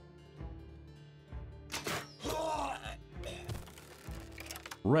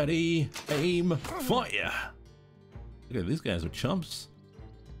 Ready, aim, fire. Look at these guys are chumps.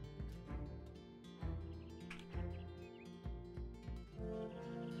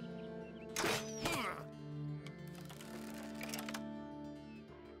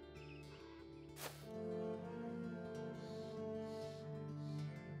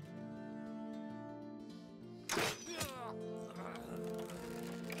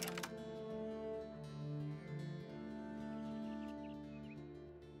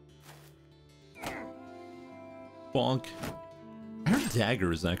 Bonk. I heard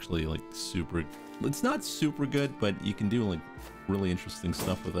dagger is actually like super. It's not super good, but you can do like really interesting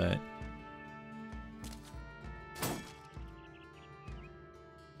stuff with that.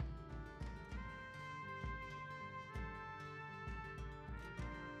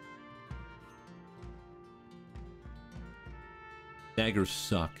 Daggers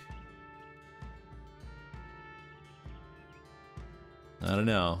suck. I don't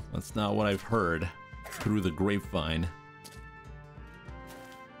know. That's not what I've heard through the grapevine.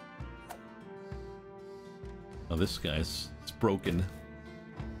 Oh, this guy's it's broken.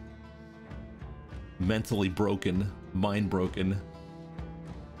 Mentally broken. Mind broken.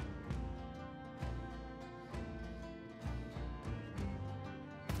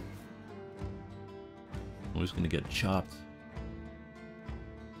 Oh, he's gonna get chopped.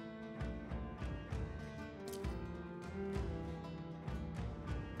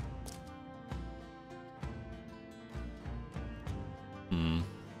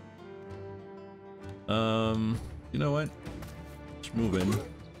 You know what? Let's move in. Move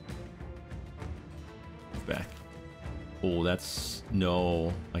back. Oh, that's...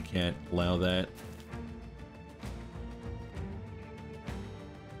 No, I can't allow that.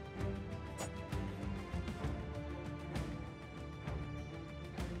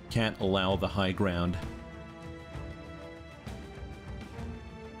 Can't allow the high ground.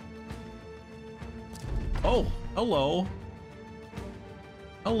 Oh, hello.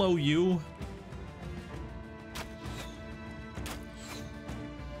 Hello, you.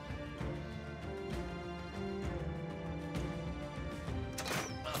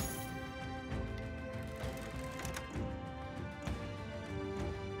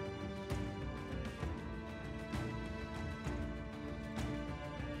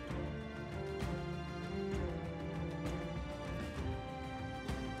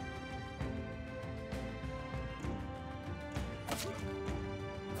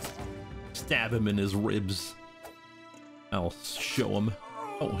 Stab him in his ribs. I'll show him.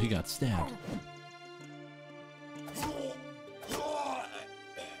 Oh, he got stabbed.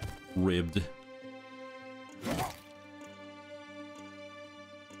 Ribbed.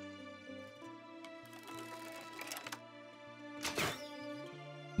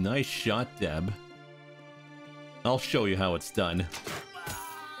 Nice shot, Deb. I'll show you how it's done.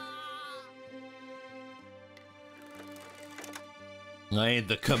 I ain't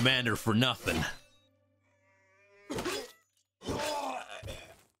the commander for nothing.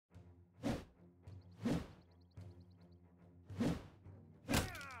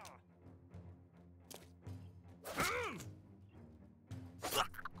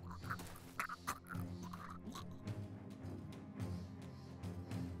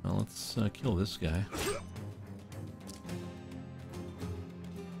 Well, let's kill this guy.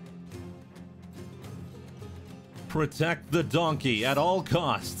 Protect the donkey at all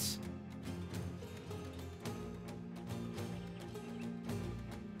costs.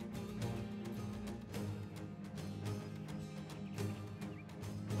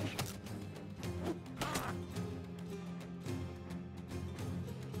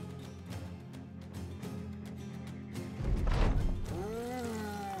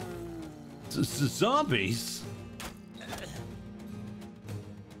 Zombies?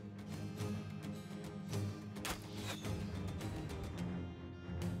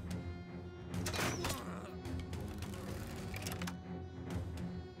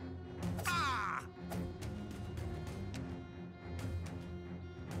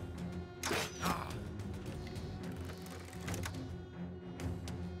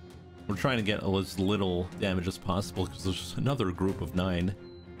 We're trying to get as little damage as possible because there's another group of 9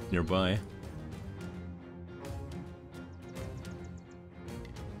 nearby.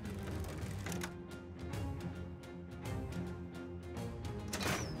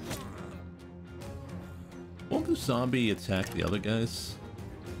 Won't the zombie attack the other guys?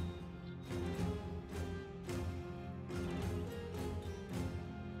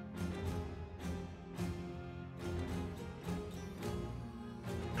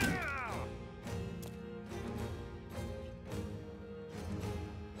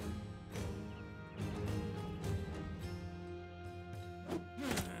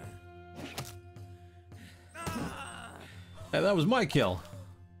 Hey, that was my kill.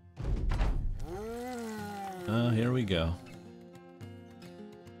 Here we go.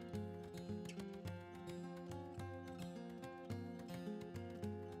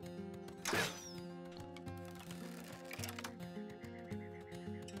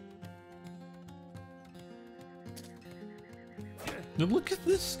 Now look at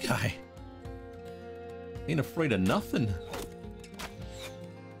this guy. Ain't afraid of nothing.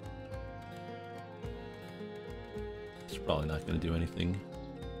 He's probably not gonna do anything.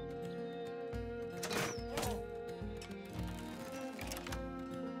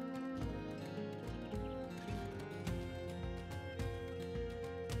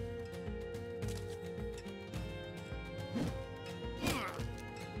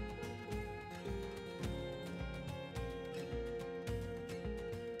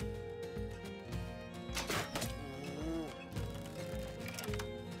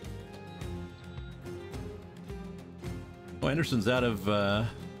 Oh, Anderson's out of, That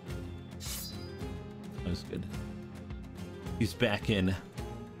was good. He's back in.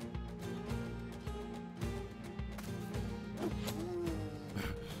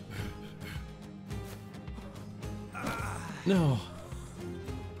 No.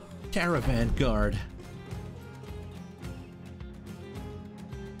 Caravan guard.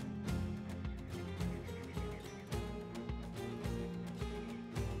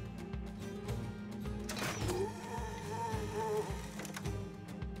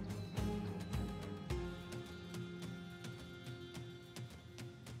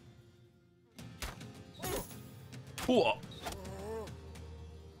 Whoa.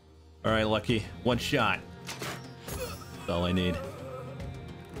 All right, Lucky. One shot. That's all I need.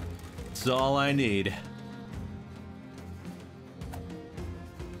 That's all I need.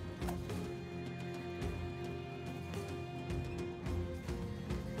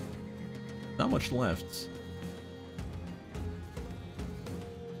 Not much left.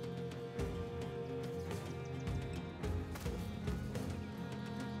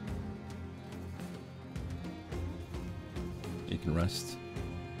 You can rest.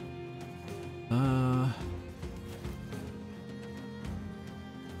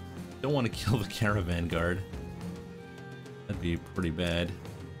 Don't want to kill the caravan guard. That'd be pretty bad.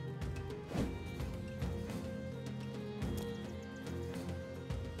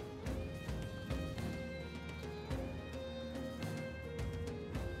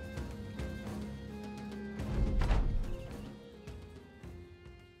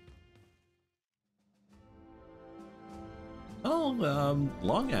 Oh,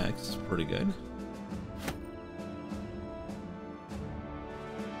 long axe is pretty good.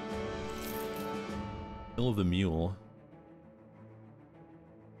 Kill of the mule.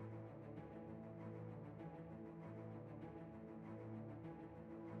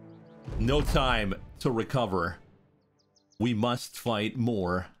 No time to recover. We must fight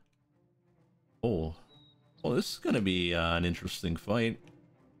more. Oh. Well, this is gonna be an interesting fight.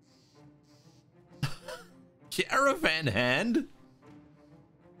 Caravan hand?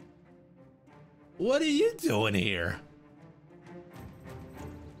 What are you doing here?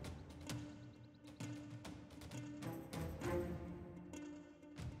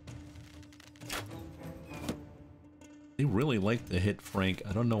 They really like to hit Frank.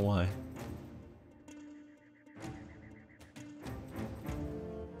 I don't know why.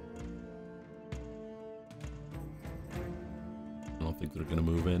 I don't think they're gonna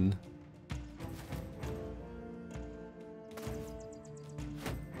move in.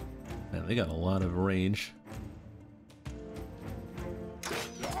 Man, they got a lot of range.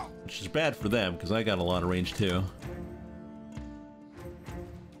 Which is bad for them, because I got a lot of range too.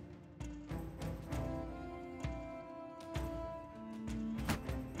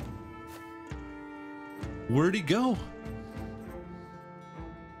 Where'd he go?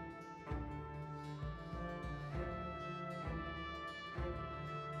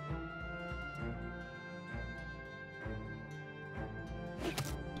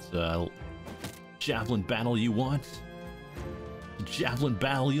 It's a javelin battle you want. A javelin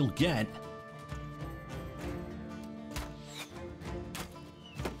battle you'll get.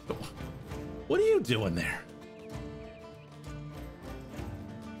 What are you doing there?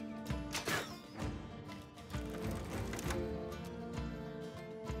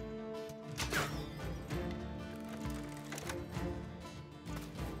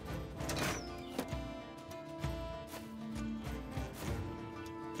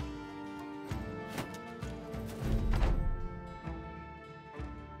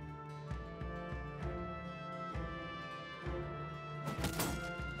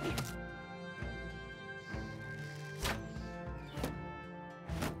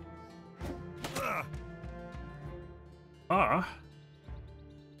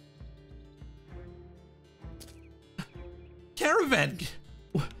 Caravan!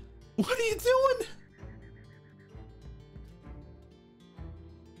 What are you doing?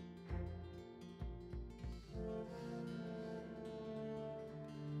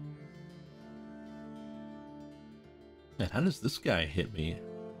 Man, how does this guy hit me?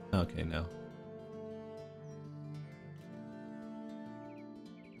 Okay, no.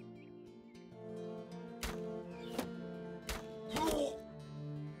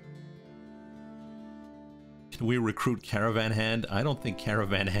 Can we recruit Caravan Hand? I don't think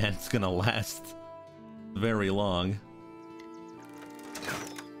Caravan Hand's gonna last very long.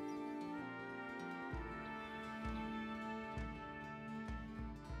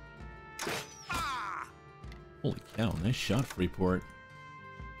 Holy cow, nice shot, Freeport.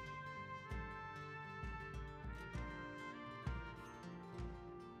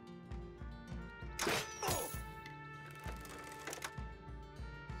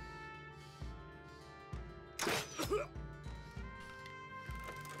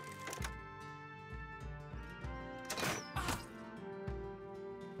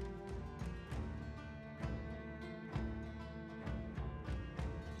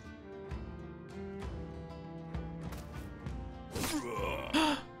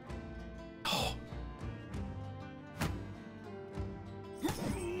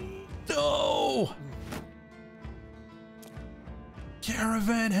 No!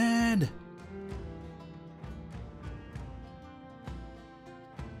 Caravan Hand!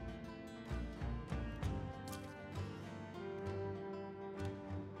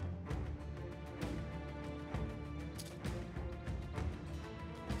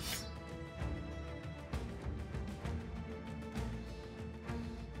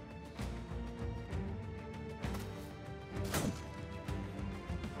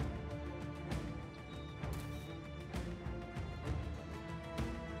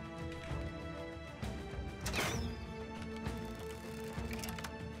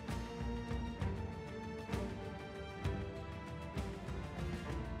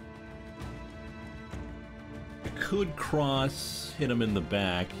 Could cross, hit him in the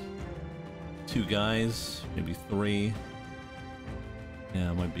back. 2 guys, maybe 3.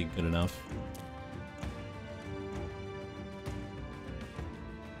 Yeah, might be good enough.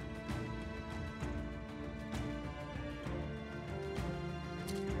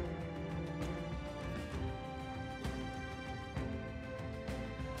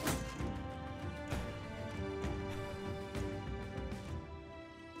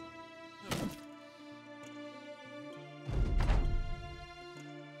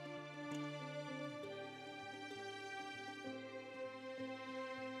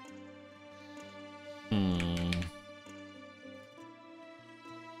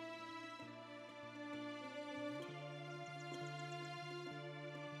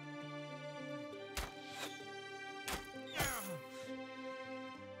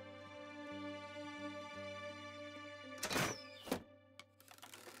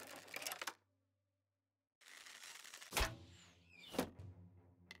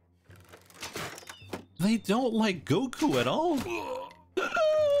 They don't like Goku at all.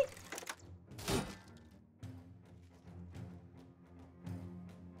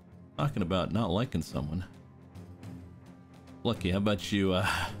 Talking about not liking someone. Lucky, how about you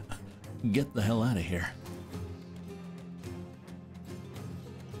get the hell out of here?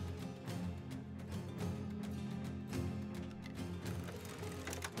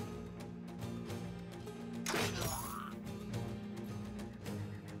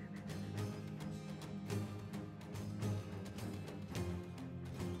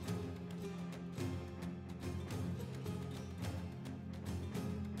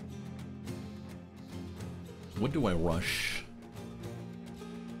 What do I rush?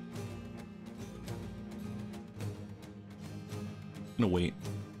 I'm gonna wait.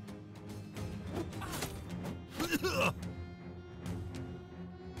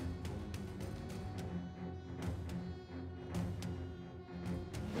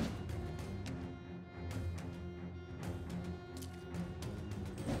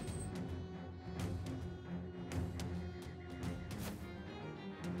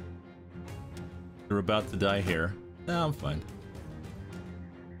 You're about to die here. No, I'm fine.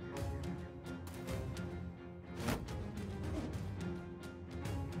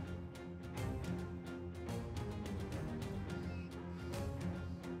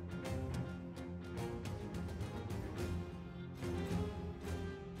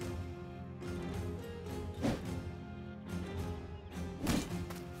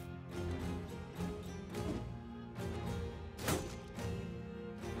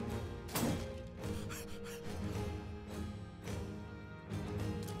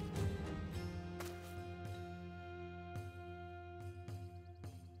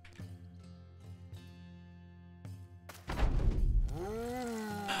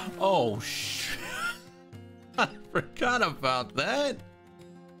 Oh, I forgot about that.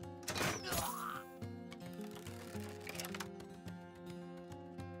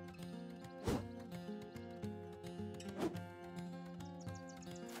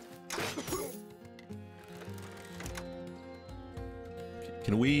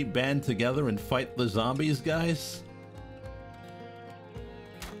 Can we band together and fight the zombies, guys?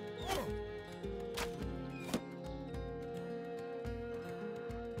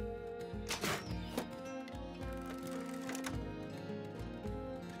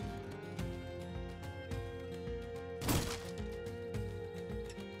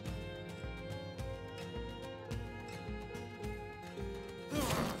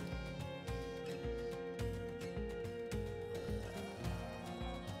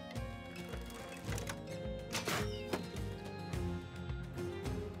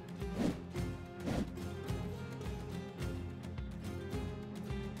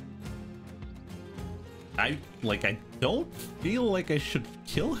 I don't feel like I should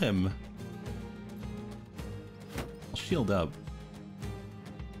kill him. I'll shield up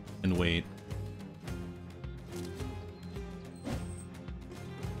and wait.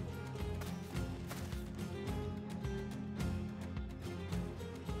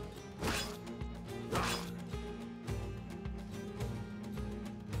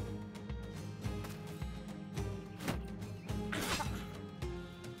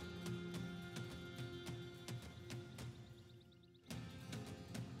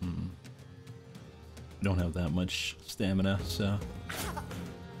 Don't have that much stamina, so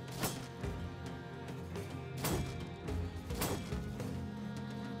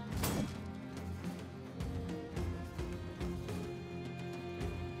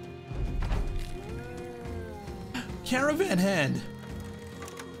caravan hand.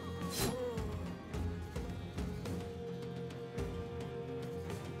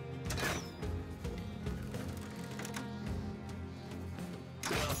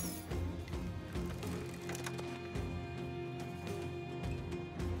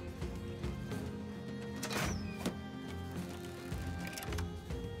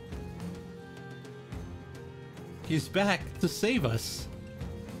 He's back to save us,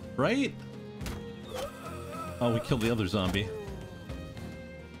 right? Oh, we killed the other zombie.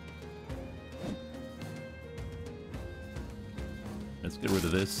 Let's get rid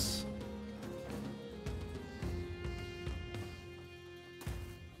of this.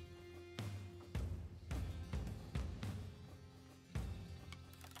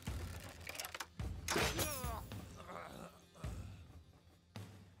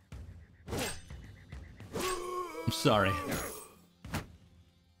 I'm sorry.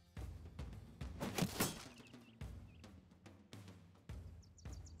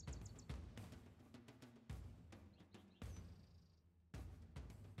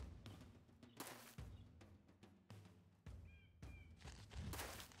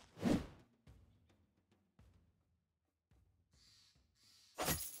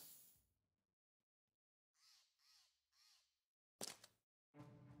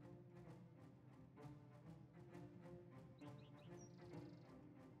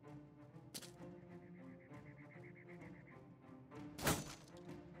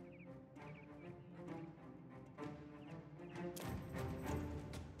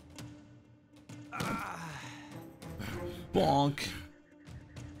 Bonk.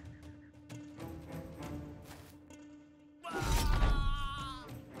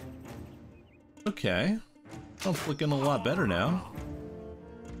 Okay. That's looking a lot better now.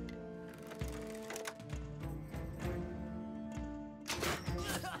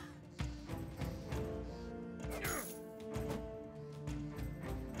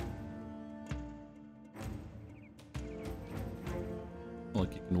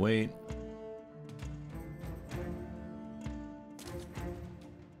 Look, you can wait.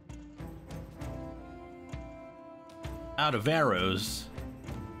 Out of arrows.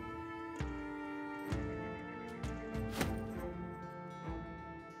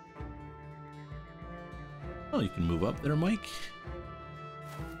 Oh, you can move up there, Mike.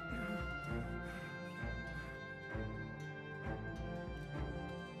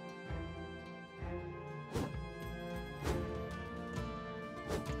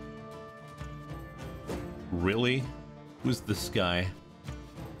 Really? Who's this guy?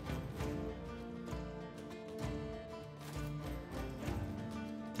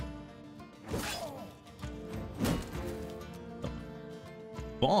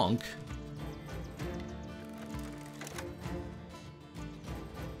 Bonk?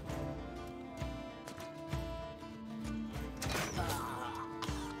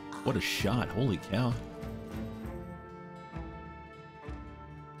 What a shot, holy cow.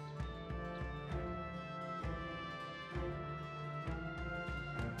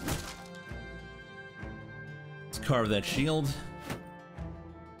 Let's carve that shield.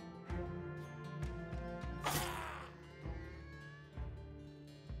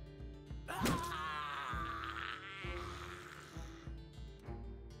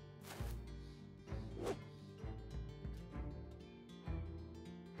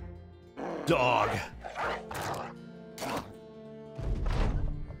 Dog.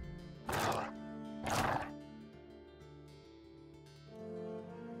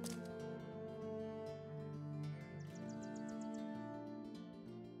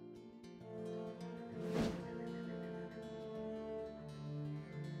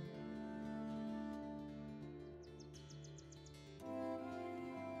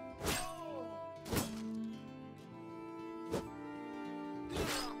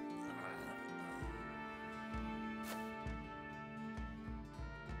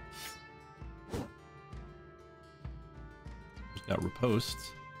 Got riposte.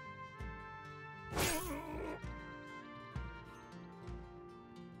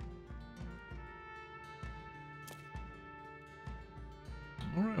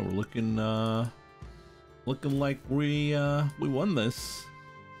 All right, we're looking like we won this.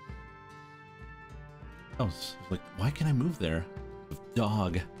 Oh, it's like, why can't I move there?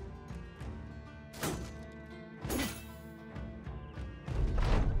 Dog.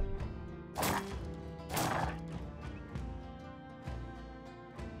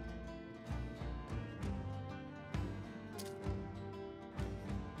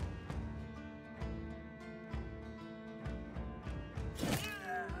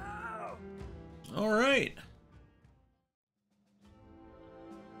 All right.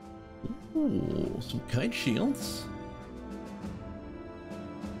 Ooh, some kite shields.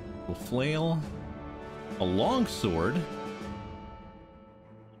 A flail. A long sword.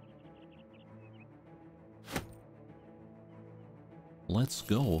 Let's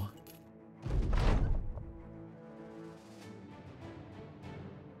go.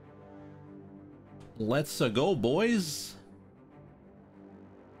 Let's go, boys.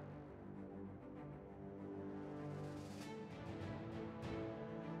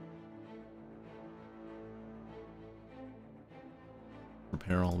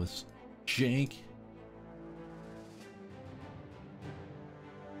 Repair all this jank.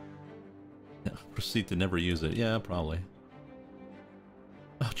 Yeah, proceed to never use it. Yeah, probably.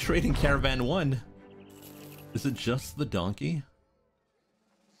 Oh, trading caravan 1. Is it just the donkey?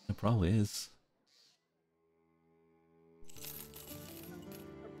 It probably is.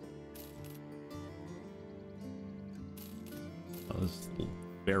 Oh, this is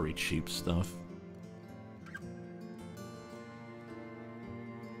very cheap stuff.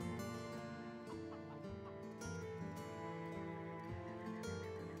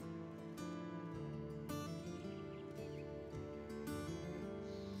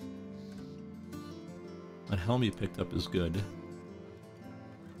 That helm you picked up is good.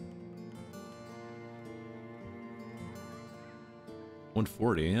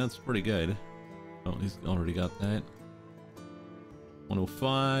 $140, yeah, that's pretty good. Oh, he's already got that.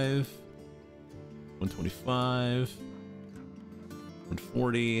 105, 125,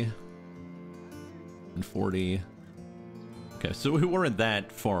 140, 140. Okay, so we weren't that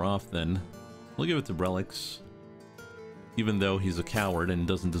far off then. We'll give it to relics. Even though he's a coward and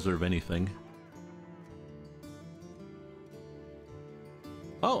doesn't deserve anything.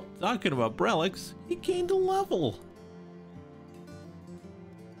 Oh, talking about Brelix, he gained a level.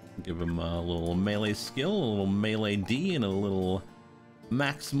 Give him a little melee skill, a little melee D, and a little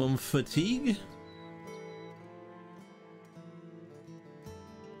maximum fatigue.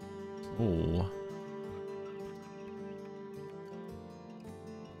 Oh.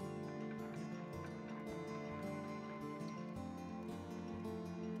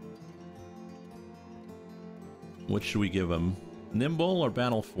 What should we give him? Nimble or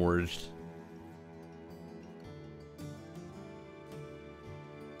Battle Forged?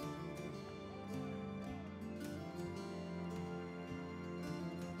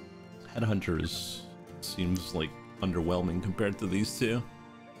 Headhunters seems like underwhelming compared to these two.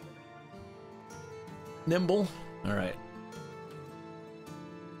 Nimble? Alright.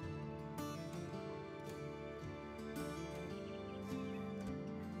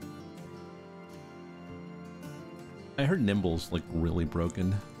 I heard Nimble's like really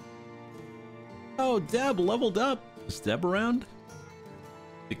broken. Oh, Deb leveled up! Is Deb around?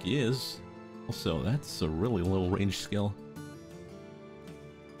 I think he is. Also, that's a really low range skill.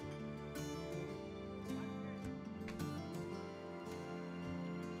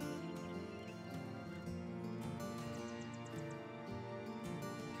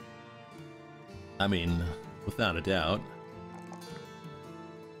 I mean, without a doubt.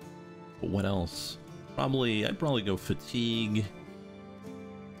 But what else? I'd probably go fatigue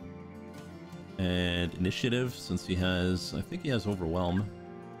and initiative, since he has, I think he has overwhelm.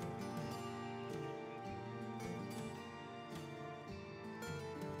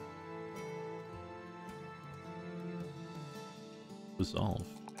 Resolve.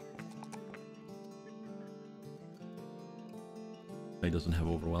 He doesn't have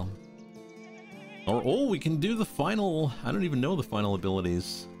overwhelm. Or, oh, we can do the final, I don't even know the final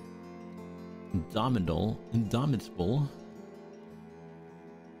abilities. Indomitable.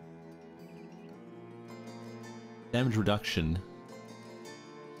 Damage reduction.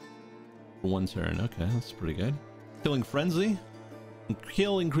 For 1 turn. Okay, that's pretty good. Killing Frenzy.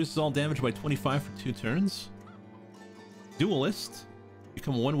 Kill increases all damage by 25 for 2 turns. Duelist.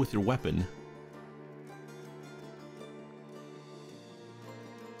 Become 1 with your weapon.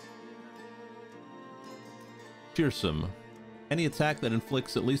 Fearsome. Any attack that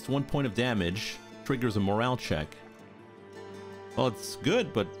inflicts at least 1 point of damage triggers a morale check. Well, it's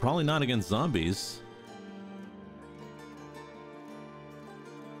good, but probably not against zombies.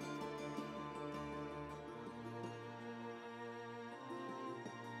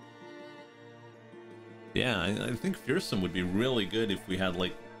 Yeah, I think Fearsome would be really good if we had,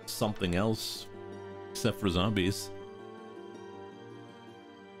 like, something else except for zombies.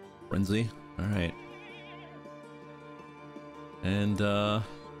 Frenzy. Alright. And,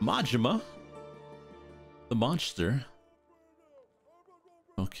 Majima. The monster.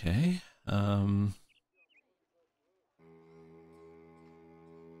 Okay.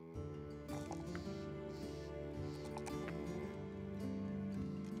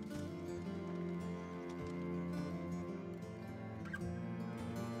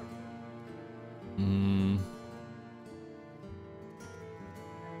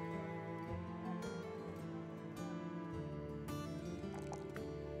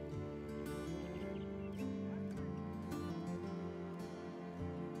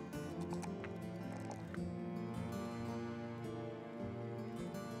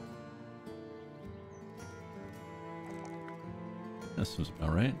 That seems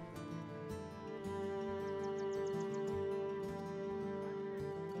about right.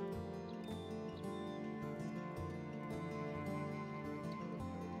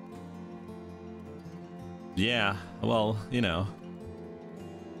 Yeah, well, you know.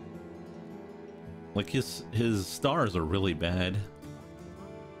 Like, his stars are really bad.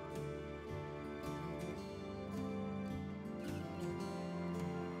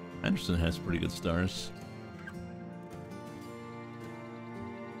 Anderson has pretty good stars.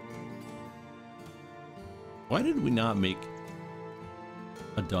 Why did we not make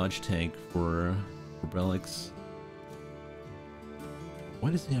a dodge tank for Brelix?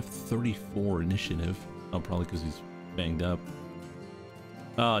 Why does he have 34 initiative? Oh, probably because he's banged up.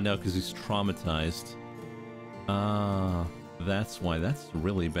 Oh, no, because he's traumatized. Ah, that's why. That's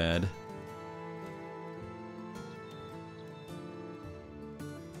really bad.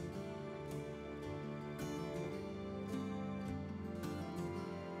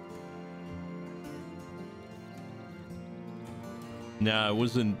 No, it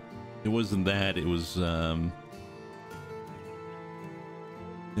wasn't that. It was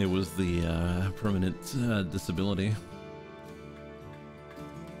the permanent disability.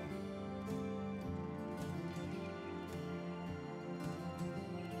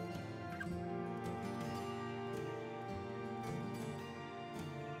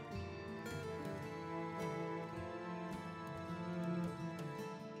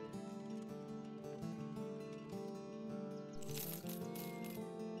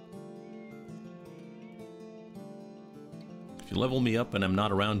 If you level me up and I'm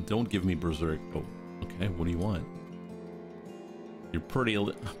not around, don't give me berserk. Oh, okay. What do you want? You're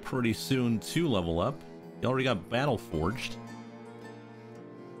pretty soon to level up. You already got battle forged.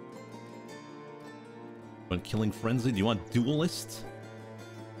 Want killing frenzy? Do you want duelist?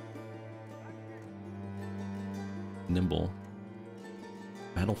 Nimble.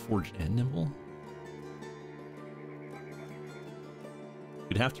 Battle forged and nimble?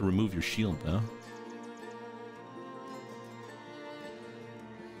 You'd have to remove your shield though.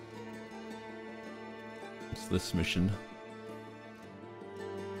 What's this mission?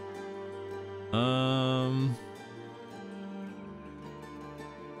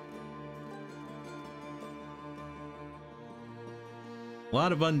 A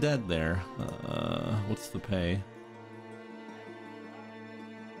lot of undead there. What's the pay?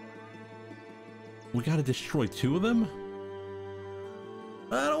 We gotta destroy 2 of them?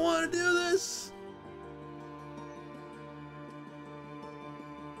 I don't want to do this!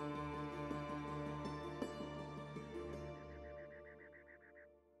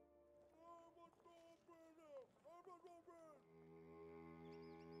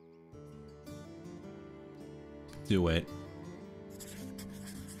 Do it.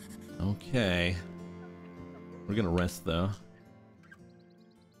 Okay. We're gonna rest though.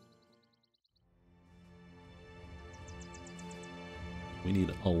 We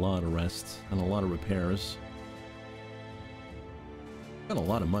need a lot of rest and a lot of repairs. Got a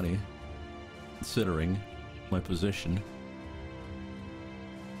lot of money, considering my position.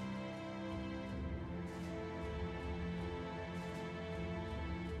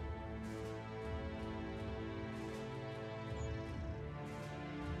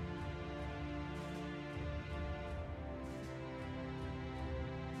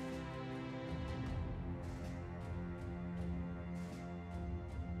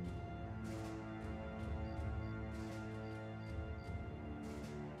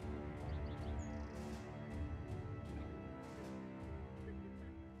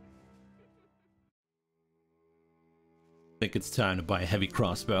 I think it's time to buy a heavy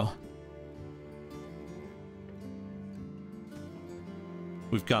crossbow.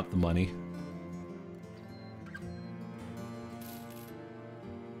 We've got the money.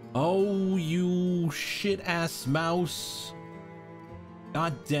 Oh, you shit-ass mouse.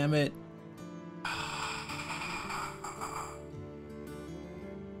 God damn it.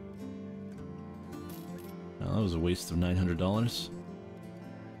 Well, that was a waste of $900.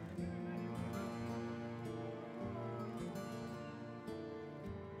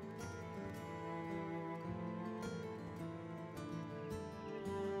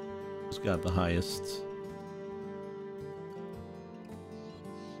 Got the highest.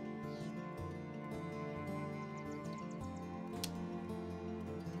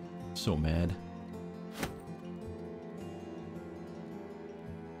 So mad.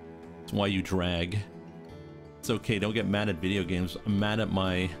 That's why you drag. It's okay, don't get mad at video games. I'm mad at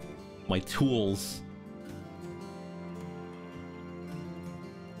my tools.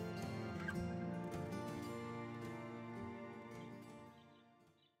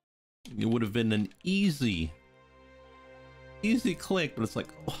 It would have been an easy click, but it's like,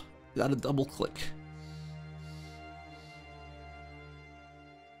 oh, gotta double click.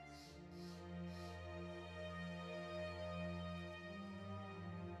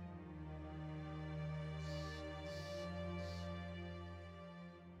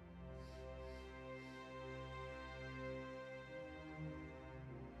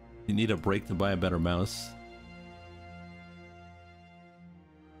 You need a break to buy a better mouse.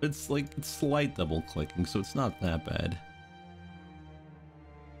 It's like slight double clicking, so it's not that bad.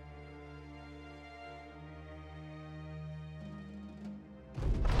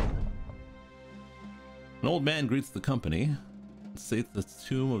 An old man greets the company. It states the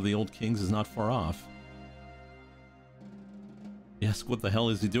tomb of the old kings is not far off. You ask what the hell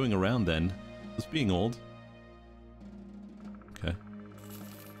is he doing around then? Just being old. Okay.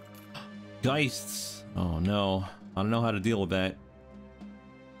 Geists! Oh no. I don't know how to deal with that.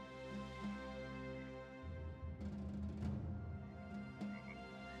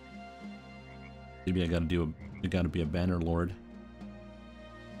 Maybe I gotta be a banner lord.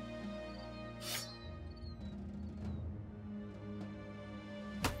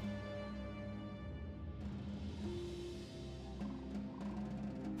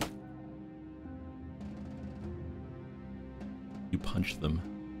 You punch them.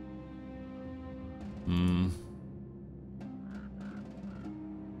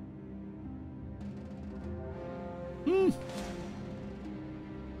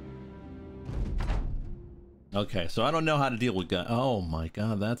 Okay, so I don't know how to deal with guys. Oh my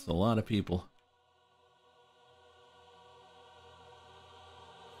god, that's a lot of people.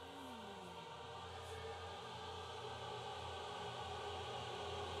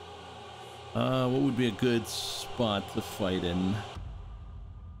 What would be a good spot to fight in?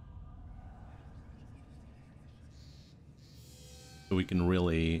 So we can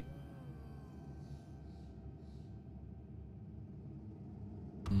really...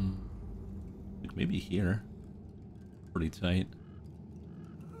 like maybe here. Pretty tight.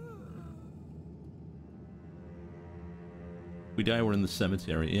 If we die, we're in the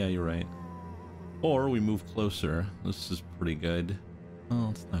cemetery. Yeah, you're right. Or we move closer. This is pretty good. Oh,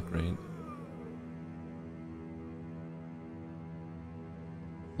 it's not great.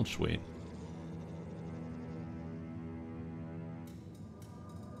 I'll just wait.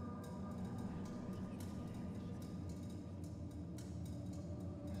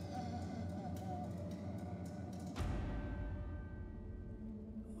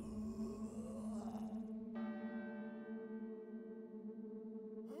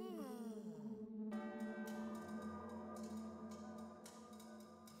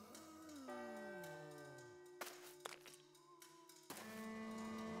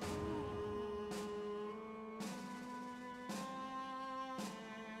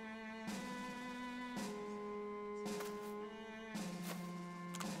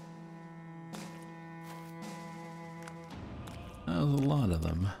 There's a lot of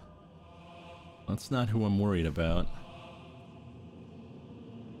them. That's not who I'm worried about.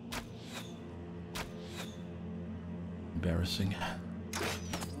 Embarrassing.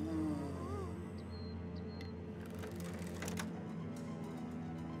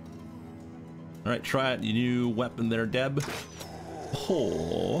 Alright, try it. Your new weapon there, Deb.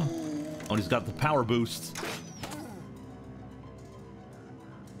 Oh, he's got the power boost.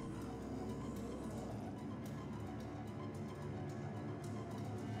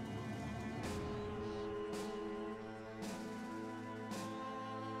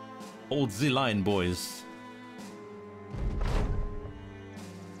 Hold the line, boys.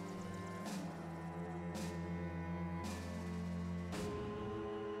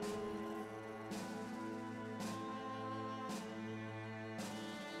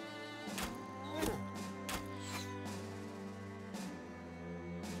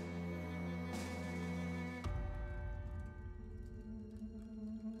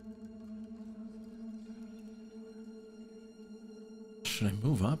 Should I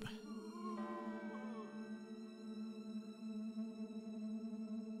move up?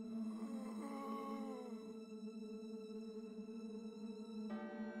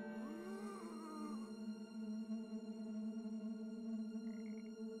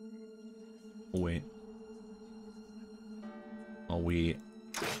 Wait. While we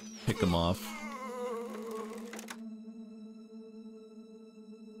pick them off.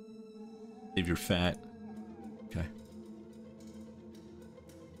 Save your fat. Okay.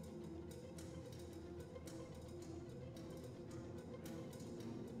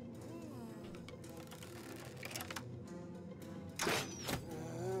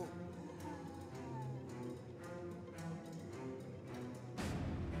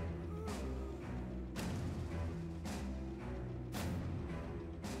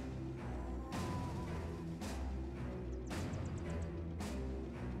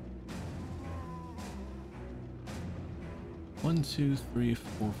 One, two, three,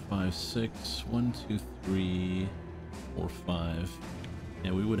 four, five, six. 1, 2, 3, 4, 5.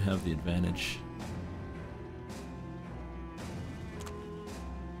 Yeah, we would have the advantage.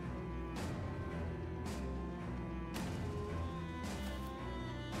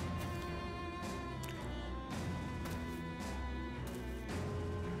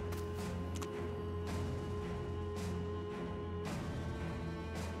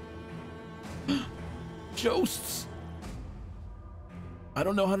 Ghosts! I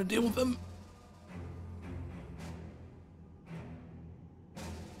don't know how to deal with them.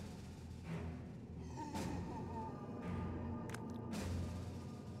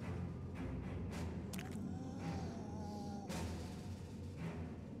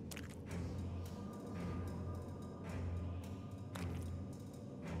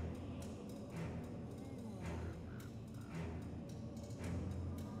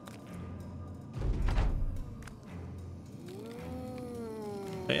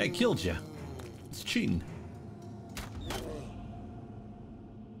 Hey, I killed you. It's cheating.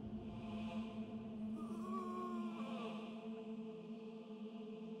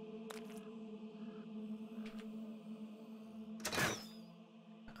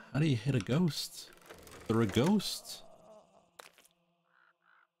 How do you hit a ghost? They're a ghost.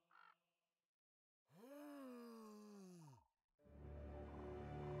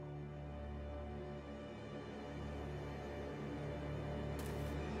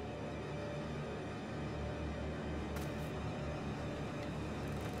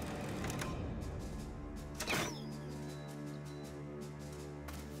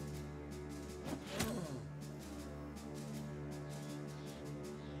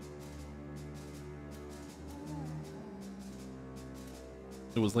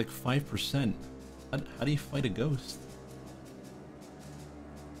 It was like 5%. How do you fight a ghost?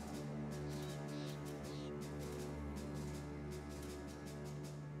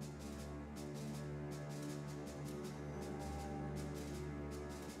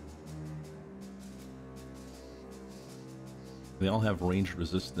 They all have range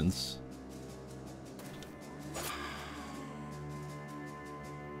resistance.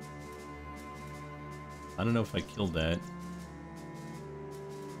 I don't know if I killed that.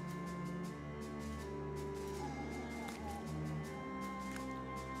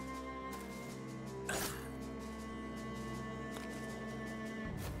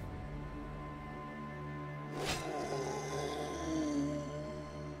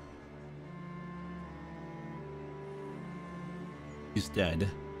 He's dead.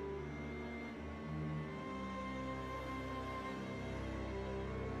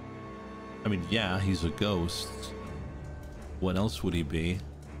 I mean, yeah, he's a ghost. What else would he be?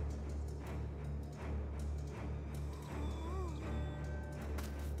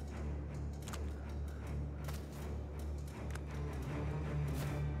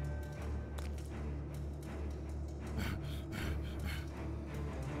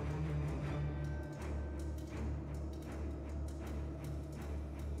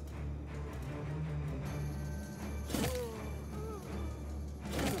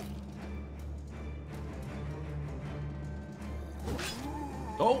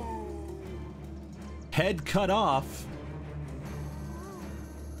 Oh! Head cut off.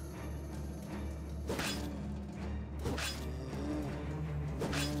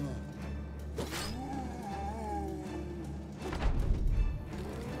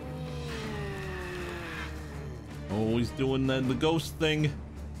 Oh, he's doing the ghost thing.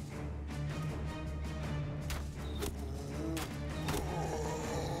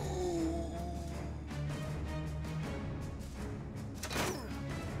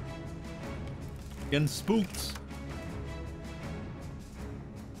 Getting spooked.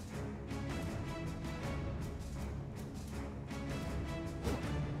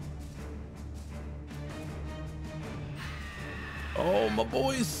 Oh, my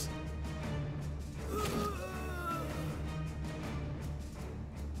boys.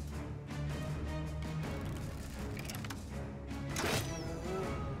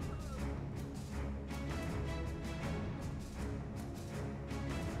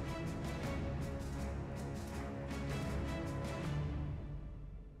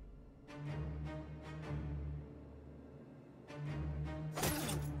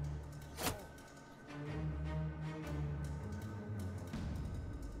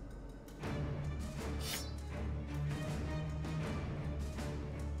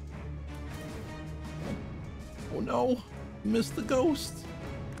 Oh no, missed the ghost.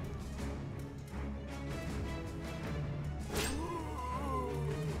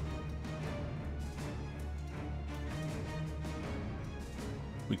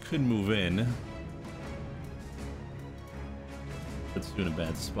 We could move in. It's doing a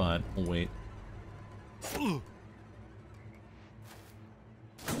bad spot. Oh wait.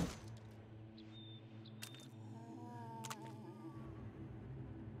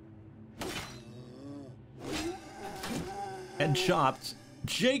 Head chopped.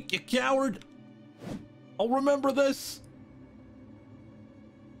 Jake, you coward! I'll remember this!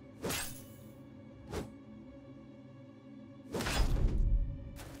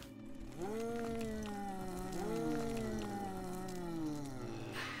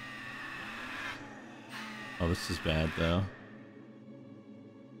 Oh, this is bad, though.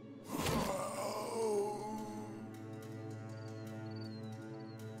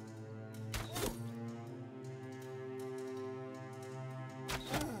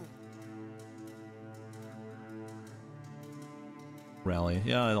 Rally.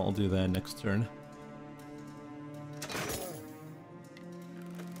 Yeah, I'll do that next turn.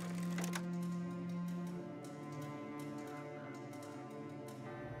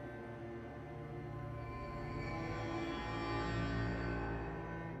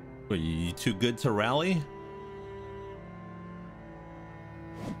 Are you too good to rally?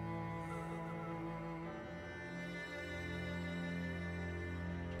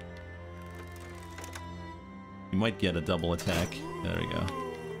 You might get a double attack. There we go.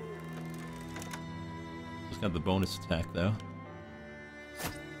 Just got the bonus attack though.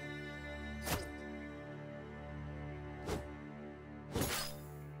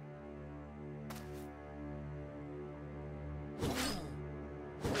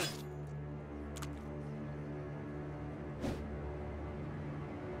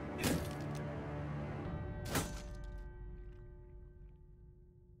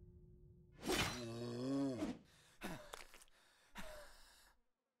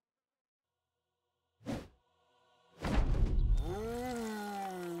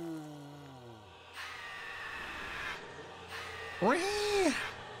 Whee!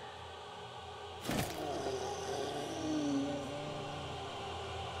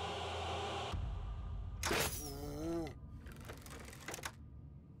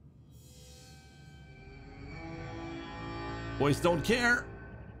 Boys don't care.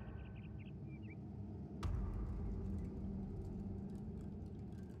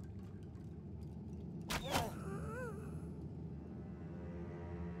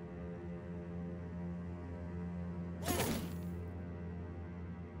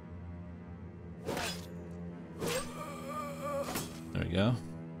 There we go.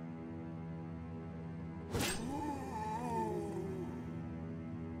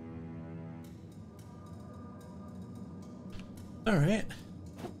 All right.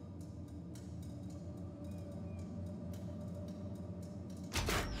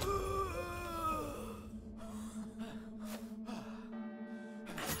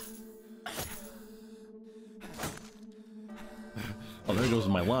 Oh, there goes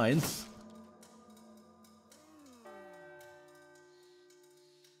my lines.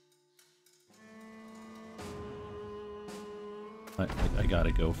 I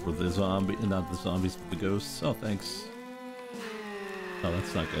gotta go for the zombie, not the zombies, but the ghosts. Oh, thanks. Oh,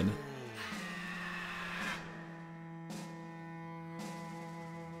 that's not good.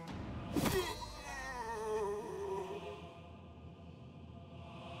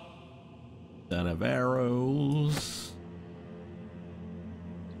 Don't have arrows.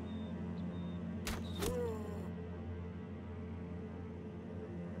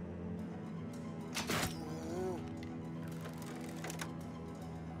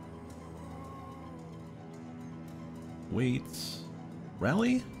 Wait.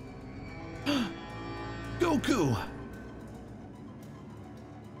 Rally? Goku!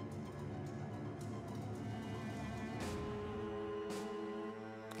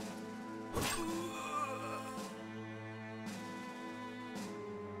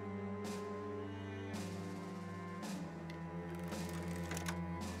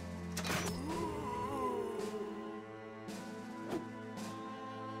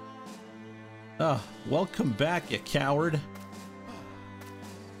 Oh, welcome back, you coward.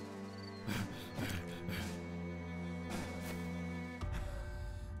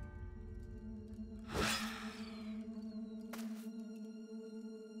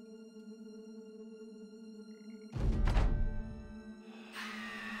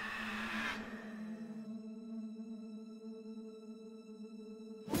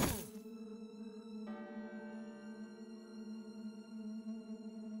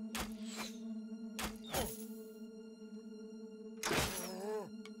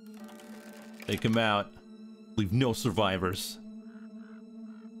 Take him out. Leave no survivors.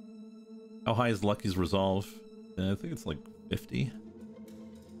 How high is Lucky's resolve? I think it's like 50.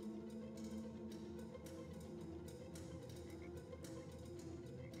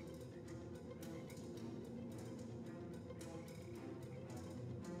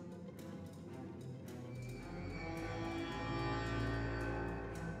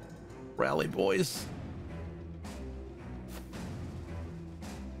 Rally, boys.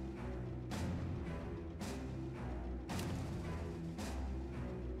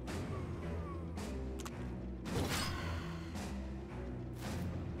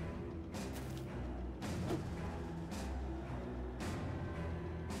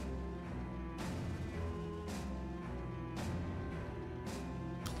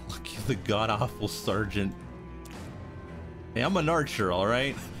 The god-awful sergeant. Hey, I'm an archer,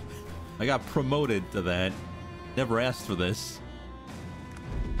 alright? I got promoted to that. Never asked for this.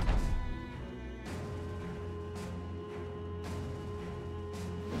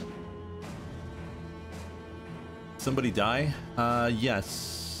 Somebody die?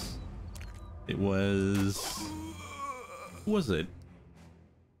 Yes. It was... Who was it?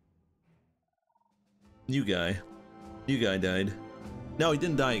 New guy. New guy died. No, he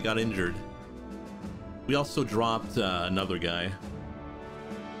didn't die, he got injured. We also dropped another guy,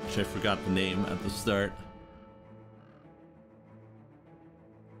 which I forgot the name at the start.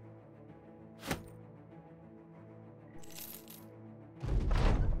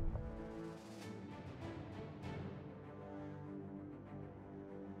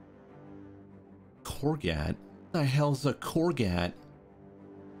 Korgat? What the hell's a Korgat?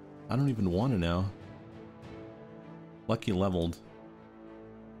 I don't even want to know. Lucky leveled.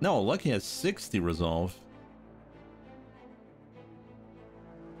 No, Lucky has 60 resolve.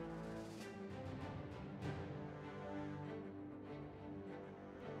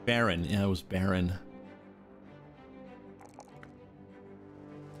 Baron. Yeah, it was Baron.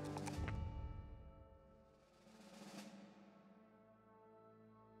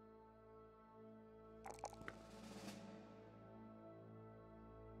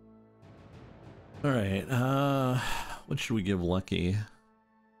 Alright, what should we give Lucky?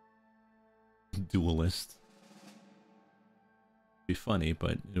 Duelist. Be funny,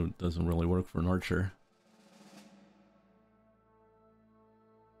 but it doesn't really work for an archer.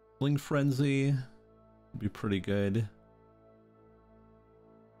 Fling Frenzy would be pretty good.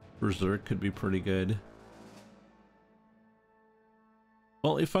 Berserk could be pretty good.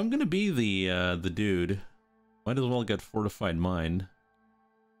 Well, if I'm gonna be the dude, might as well get Fortified Mind.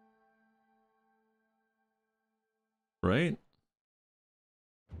 Right?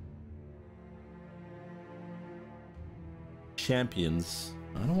 Champions.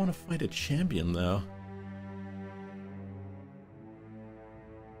 I don't want to fight a champion, though.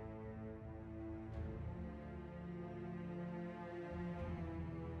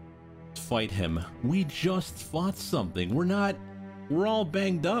 Fight him. We just fought something. We're all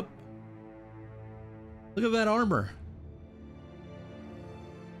banged up. Look at that armor.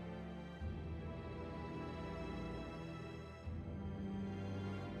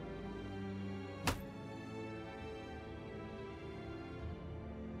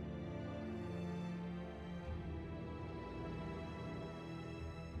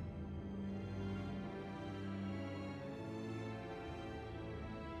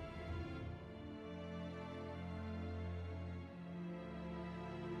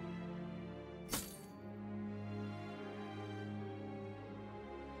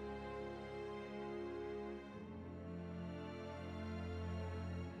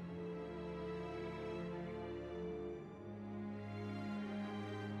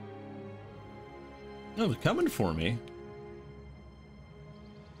 Oh, they're coming for me.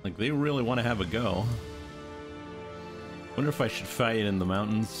 Like, they really want to have a go. Wonder if I should fight in the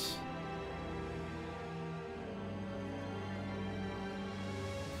mountains.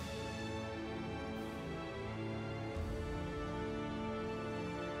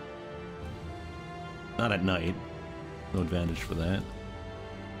 Not at night. No advantage for that.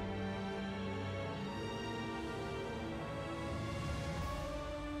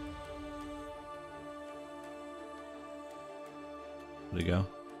 Where'd he go?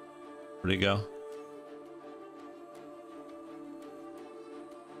 Where'd he go?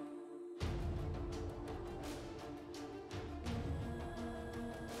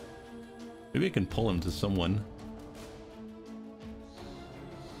 Maybe I can pull him to someone.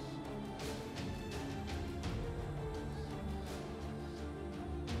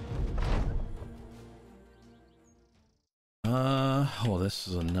 Oh, this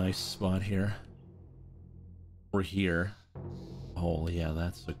is a nice spot here. We're here. Oh, yeah,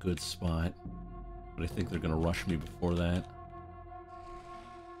 that's a good spot. But I think they're gonna rush me before that.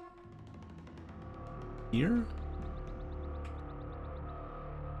 Here?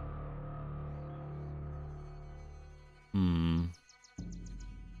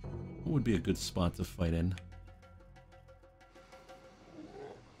 What would be a good spot to fight in?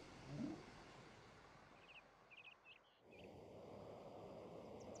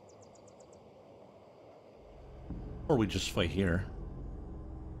 Or we just fight here.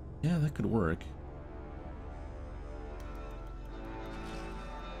 Yeah, that could work.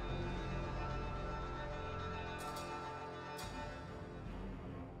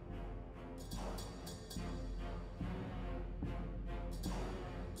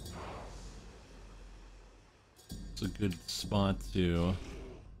 It's a good spot to...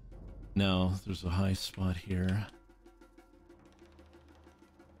 No, there's a high spot here.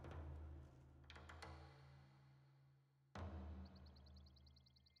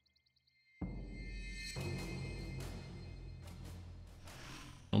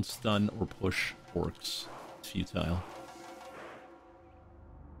 Don't stun or push orcs. It's futile.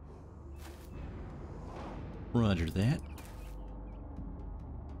 Roger that.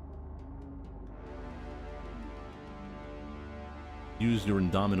 Use your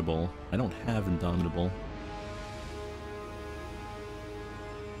Indomitable. I don't have Indomitable.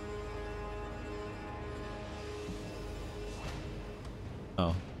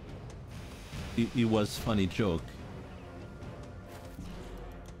 Oh. It was funny joke.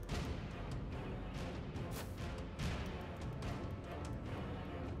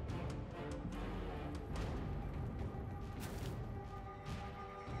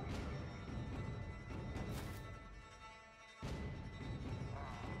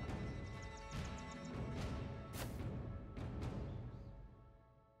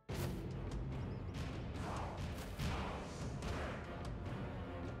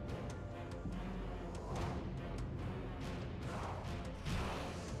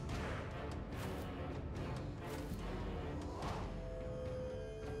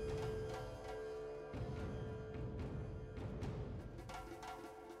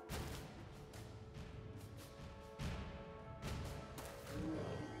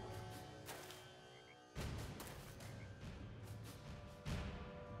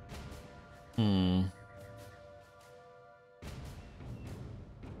 Hmm.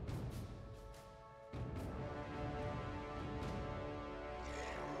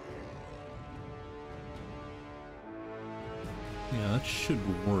 Yeah, that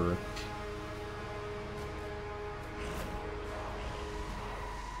should work.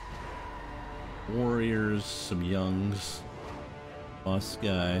 Warriors, some youngs, boss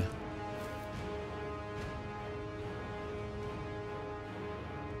guy.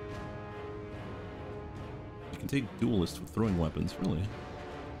 You can take duelists with throwing weapons, really.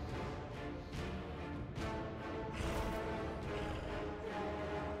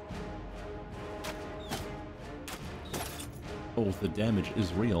 Oh, the damage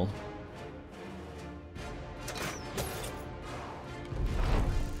is real.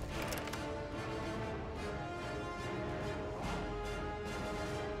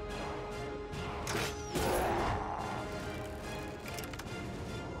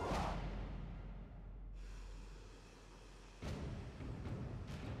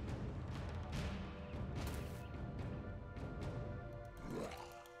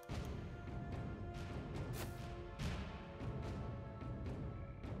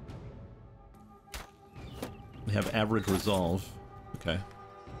 They have average resolve. Okay.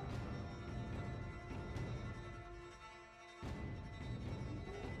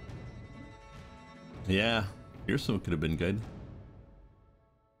 Yeah, Fearsome could have been good.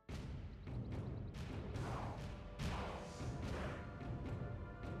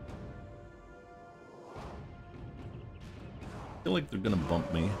 I feel like they're gonna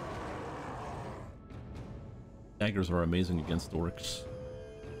bump me. Daggers are amazing against orcs.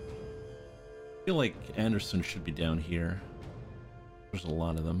 I feel like Anderson should be down here. There's a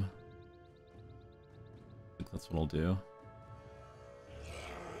lot of them. I think that's what I'll do.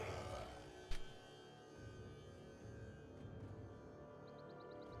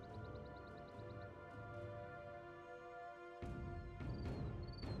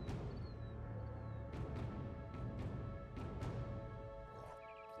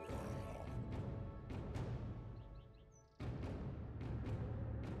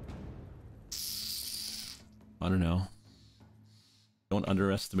 I don't know. Don't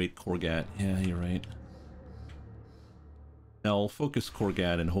underestimate Korgat. Yeah, you're right. Now I'll focus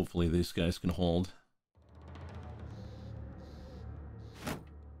Korgat and hopefully these guys can hold.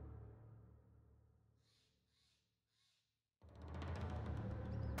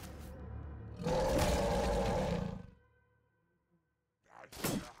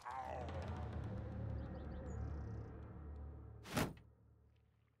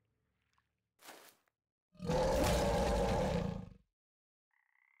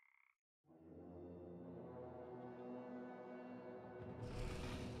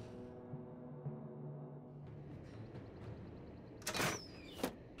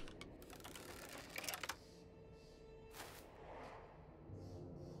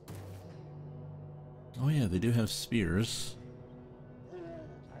 Oh yeah, they do have spears.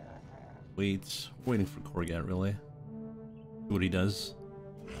 Waiting for Korgat, really. See what he does.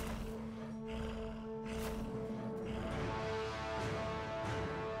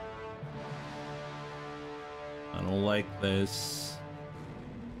 I don't like this.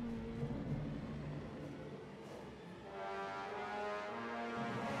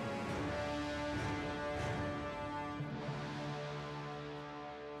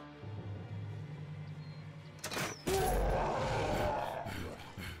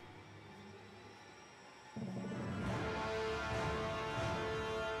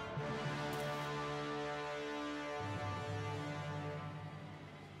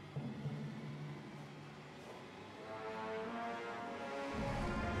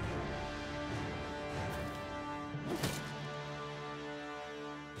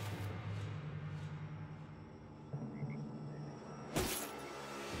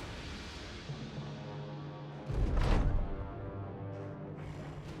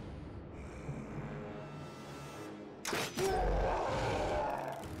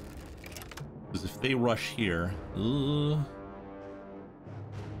 Because if they rush here...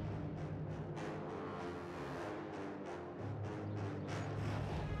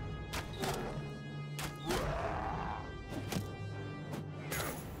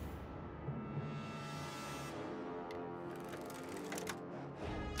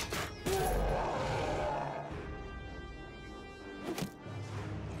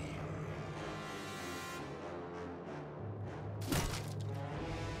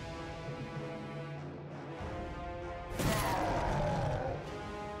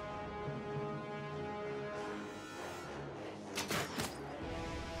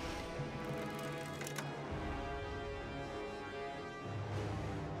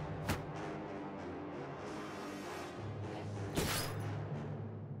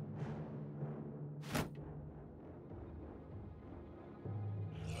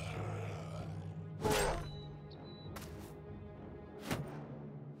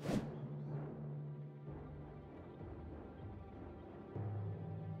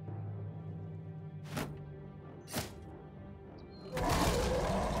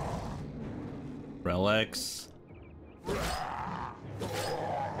 Relics.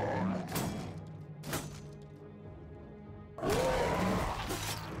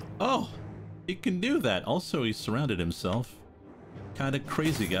 Oh, he can do that. Also, he surrounded himself. Kind of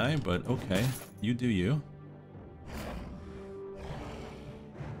crazy guy, but okay. You do you.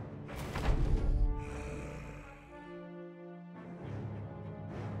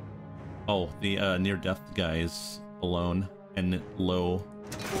 Oh, the near-death guy is alone and low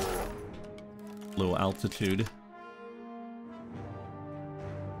altitude.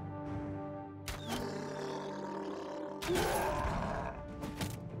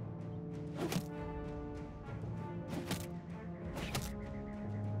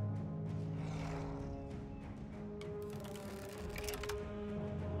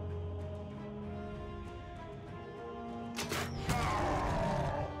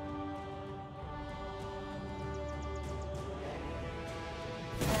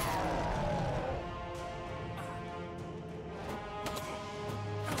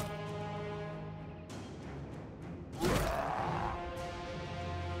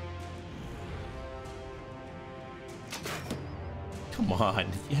 Come on,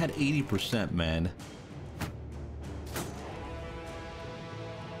 you had 80%, man.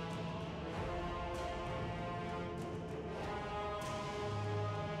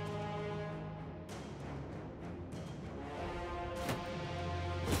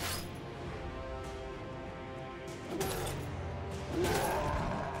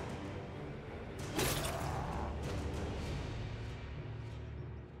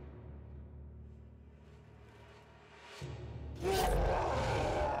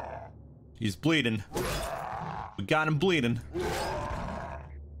 He's bleeding. We got him bleeding.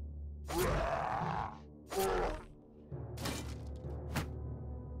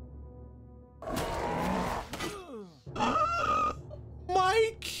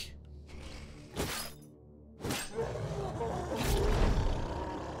 Mike!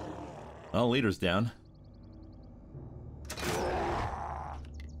 Well, leader's down.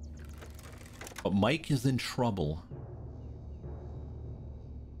 But Mike is in trouble.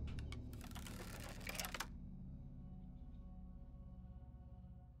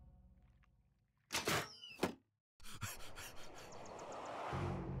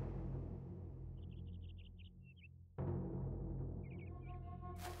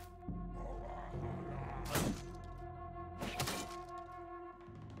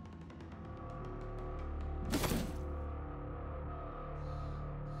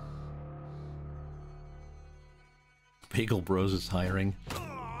 Bagel Bros is hiring.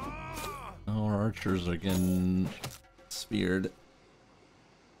 Oh, our archers are getting speared.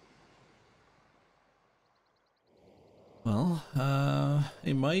 Well,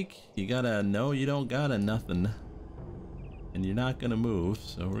 hey Mike, you gotta know you don't gotta nothing. And you're not gonna move,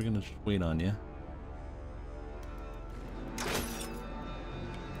 so we're gonna wait on you.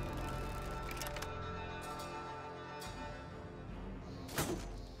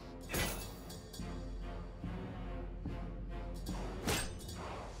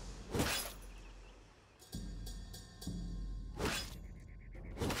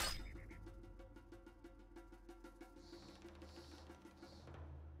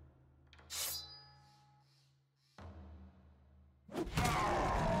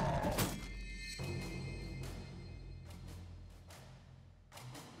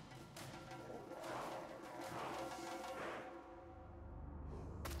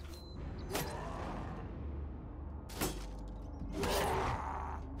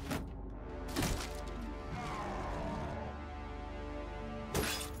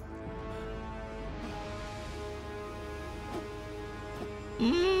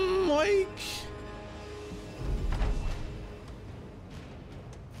 Mike!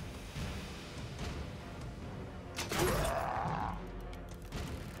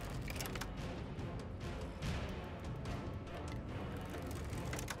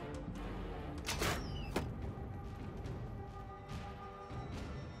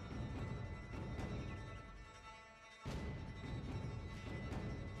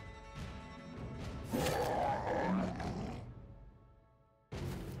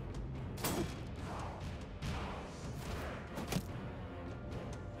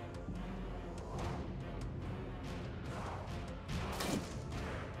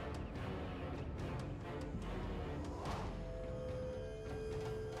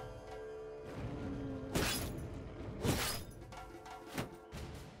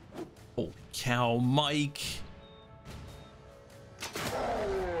 Holy cow, Mike!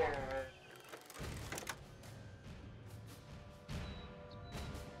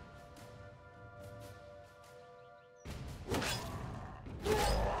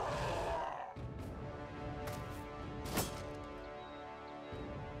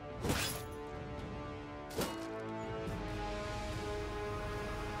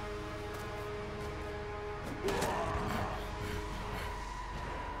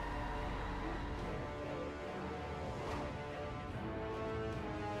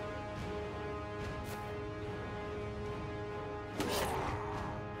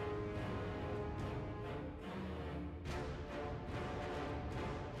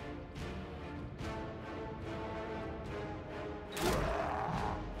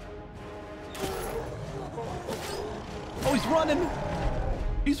 running!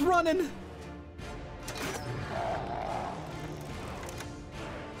 He's running!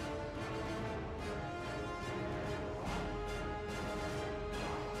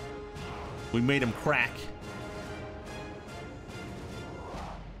 We made him crack.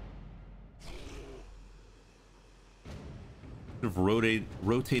 Should have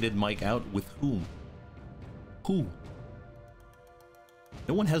rotated Mike out with whom? Who?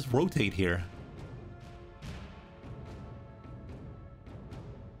 No one has rotate here.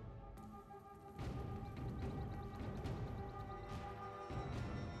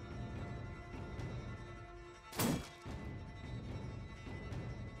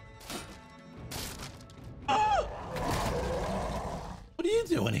 What are you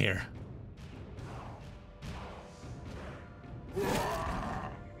doing here?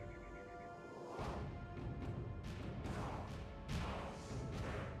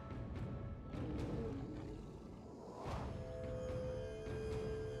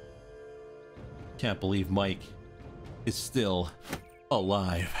 Can't believe Mike is still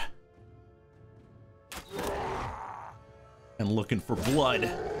alive and looking for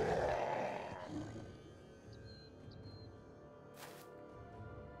blood.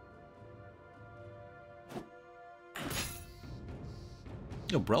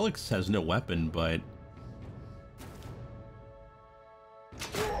 You know, Brelix has no weapon, but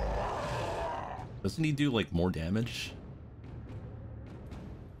doesn't he do like more damage?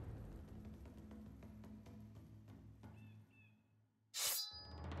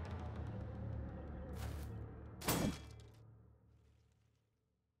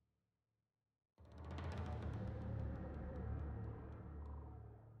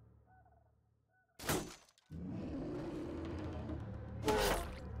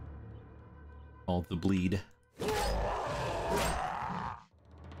 All the bleed.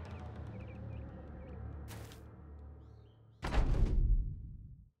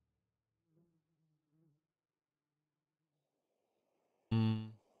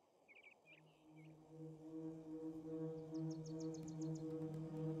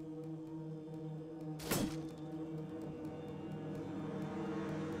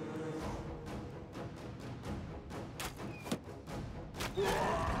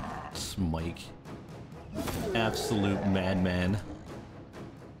 Mike. Absolute madman.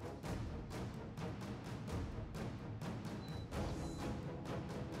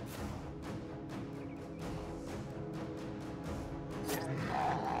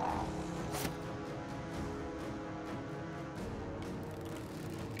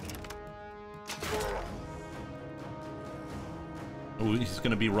 Oh, he's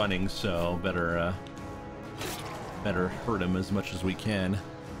gonna be running, so better hurt him as much as we can.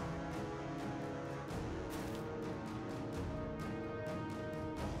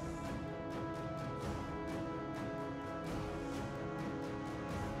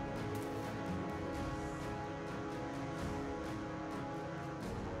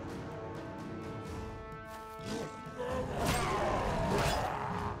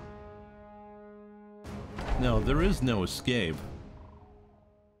 No, there is no escape.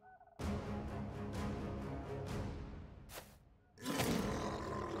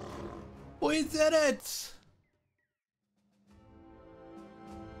 We did it!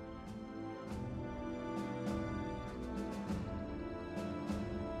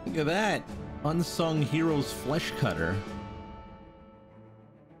 Look at that! Unsung Heroes Flesh Cutter.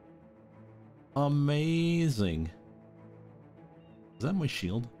 Amazing. Is that my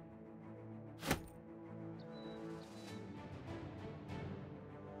shield?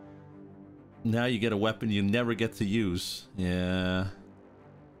 Now you get a weapon you never get to use. Yeah.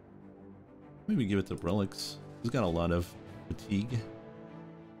 Maybe give it to Brelix. He's got a lot of fatigue.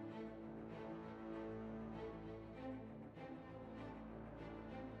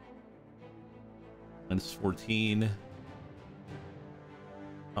 Minus 14.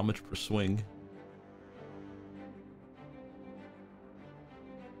 How much per swing?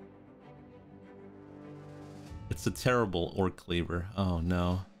 It's a terrible orc cleaver. Oh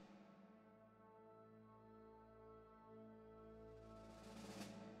no.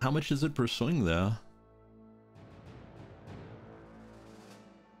 How much is it per swing, though?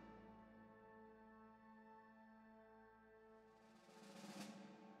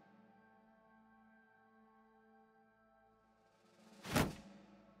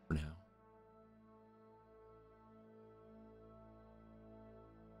 For now.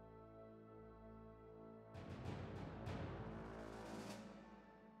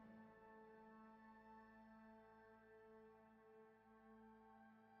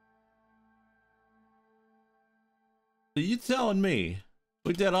 So you telling me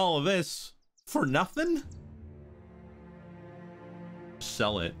we did all of this for nothing?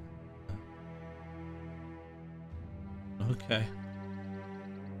 sell it. Okay.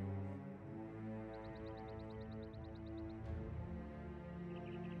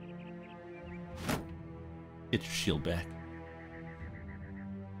 Get your shield back.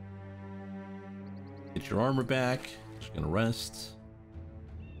 Get your armor back. Just gonna rest.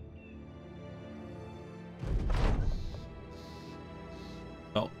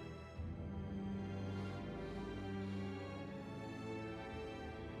 Oh.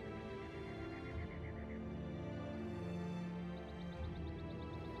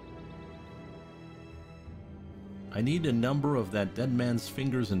 I need a number of that dead man's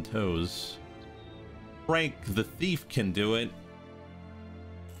fingers and toes. Frank the thief can do it.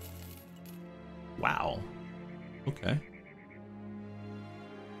 Wow. Okay.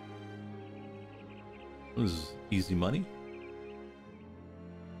 This is easy money.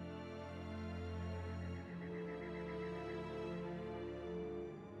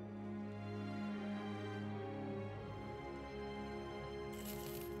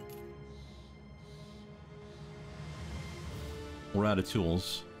 We're out of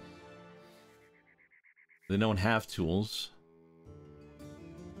tools. They don't have tools.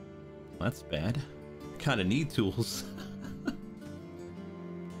 That's bad. I kinda need tools.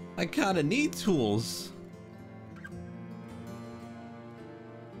 I kinda need tools.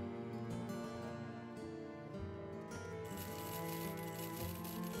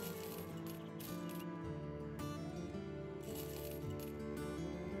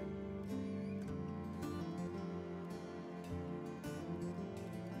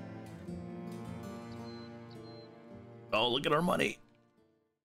 Oh, look at our money.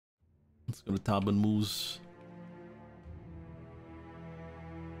 Let's go to Tab and Moose.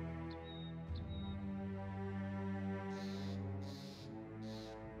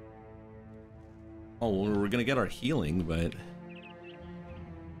 Oh, well, we're gonna get our healing, but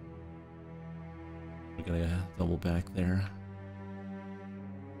we're gonna double back there.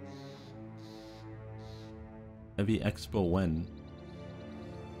 Heavy Expo when?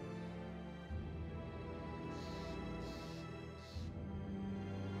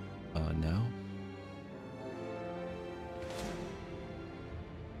 Now?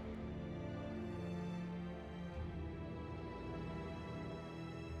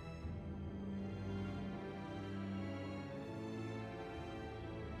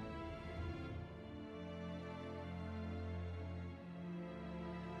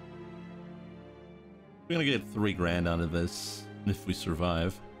 We're gonna get 3 grand out of this if we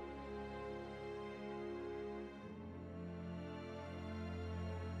survive.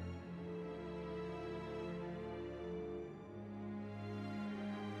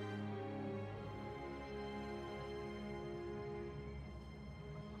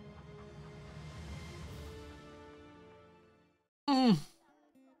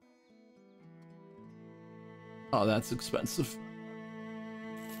 Oh, that's expensive.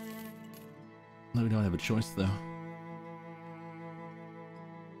 No, we don't have a choice, though.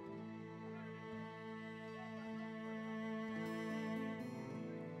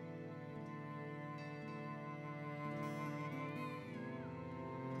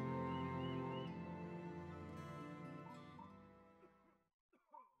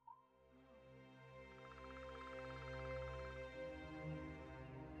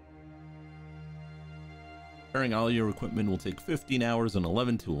 Repairing all your equipment will take 15 hours and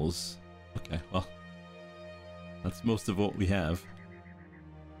 11 tools. Okay, well, that's most of what we have.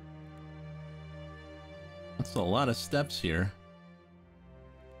 That's a lot of steps here.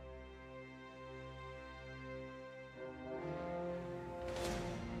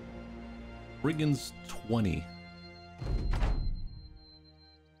 Brigands 20.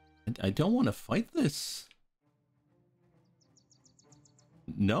 And I don't want to fight this.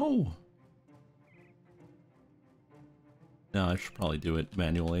 No. No, I should probably do it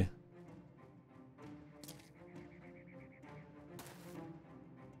manually.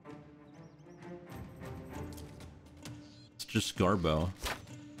 It's just Garbo.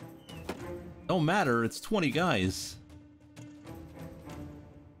 Don't matter, it's 20 guys.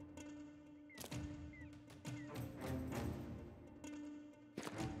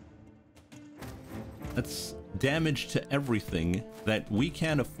 That's damage to everything that we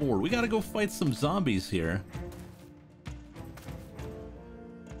can't afford. We gotta go fight some zombies here.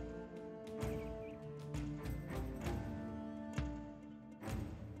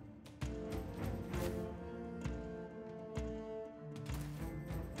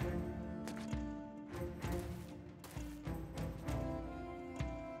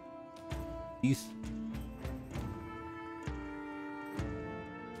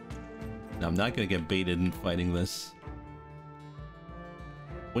 No, I'm not gonna get baited in fighting this.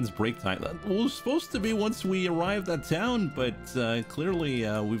 When's break time? Well, it was supposed to be once we arrived at town, but clearly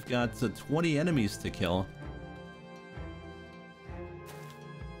we've got 20 enemies to kill.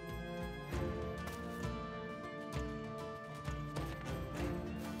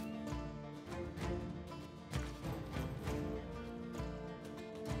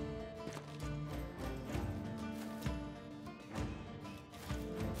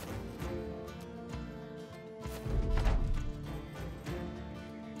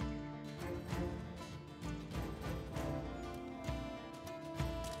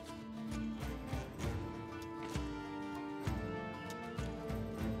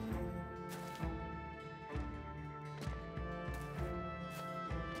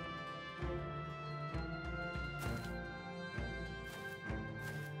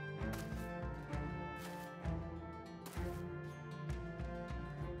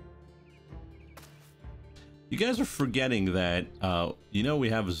 You guys are forgetting that, you know we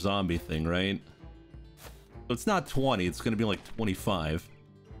have a zombie thing, right? So it's not 20, it's gonna be like 25.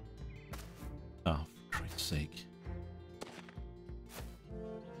 Oh, for Christ's sake.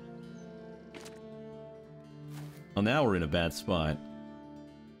 Well, now we're in a bad spot.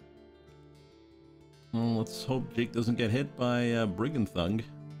 Well, let's hope Jake doesn't get hit by Brigand Thung.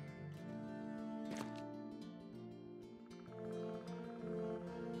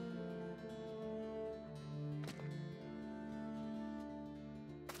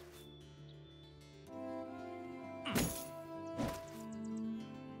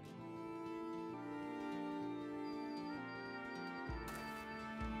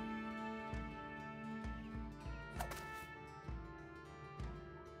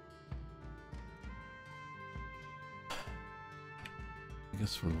 I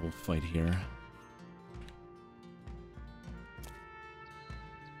guess we'll fight here.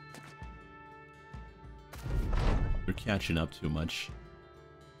 They're catching up too much.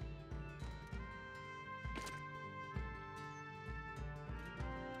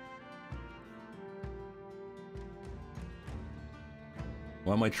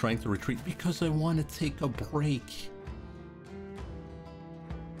 Why am I trying to retreat? Because I want to take a break.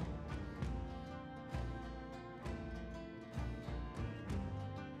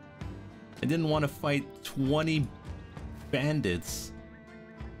 I didn't want to fight 20 bandits.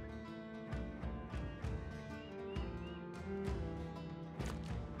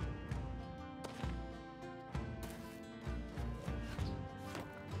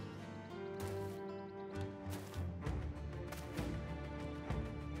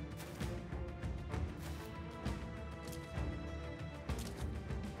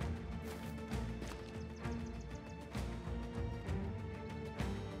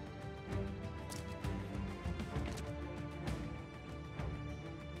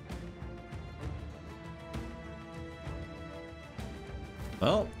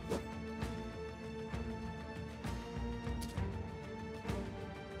 Well,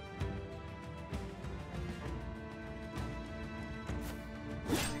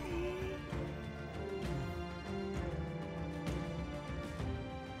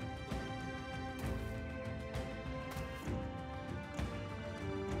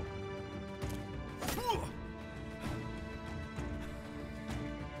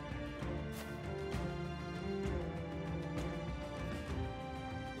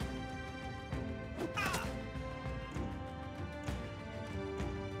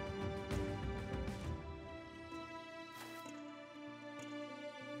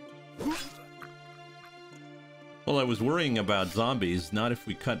 well, I was worrying about zombies, not if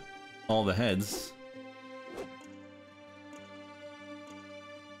we cut all the heads.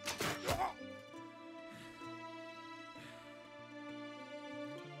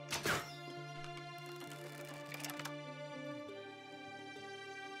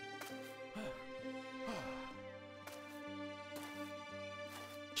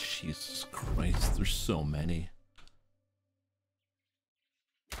 Jesus Christ, there's so many.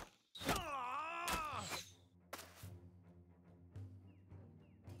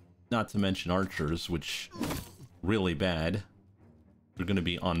 Not to mention archers, which really bad. They're gonna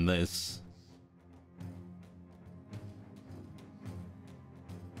be on this.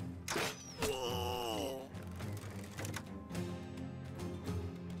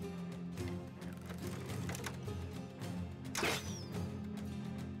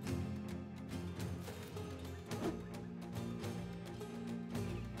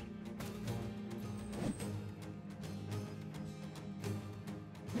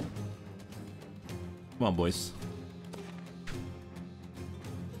 Come on, boys.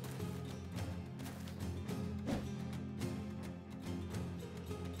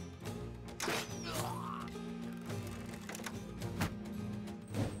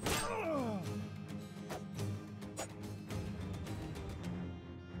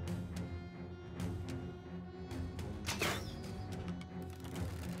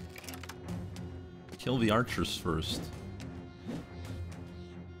 Kill the archers first.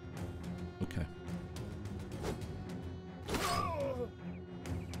 Okay.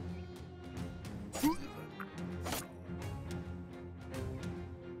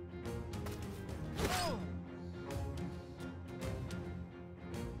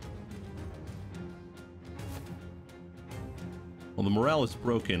 Well, the morale is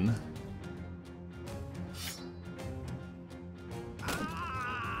broken.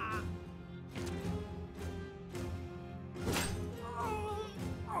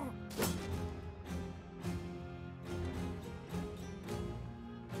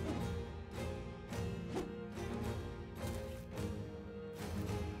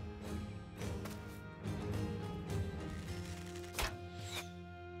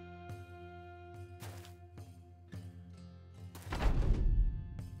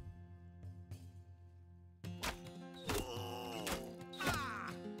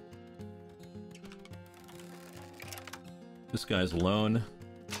 This guy's alone.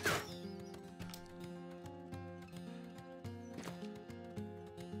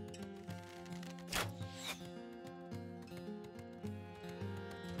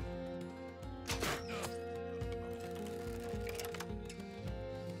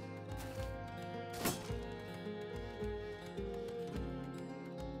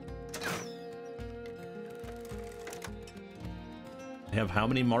 I have how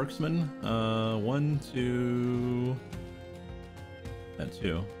many marksmen? 1, 2... That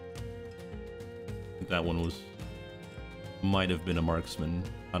too. I think that one might have been a marksman.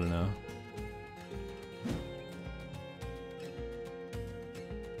 I don't know.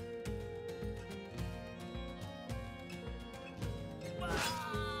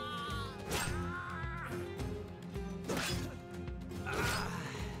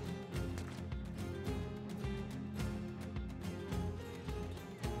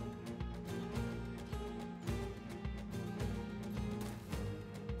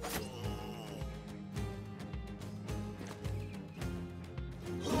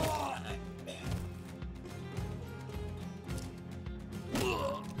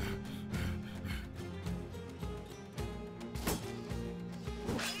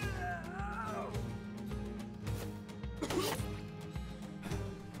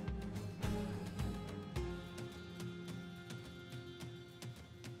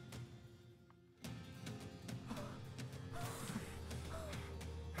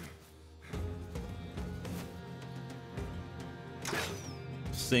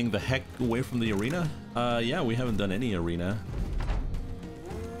 Staying the heck away from the arena? Yeah, we haven't done any arena.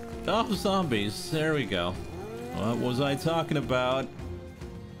 Oh, zombies. There we go. What was I talking about?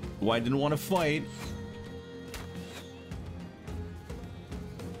 Why I didn't want to fight?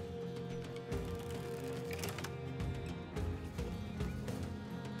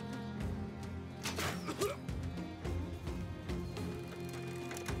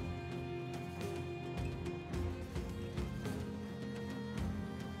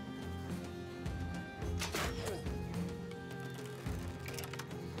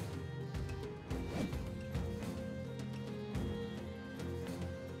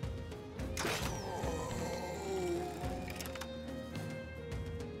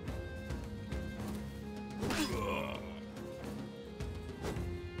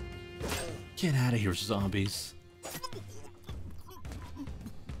 Get out of here, zombies.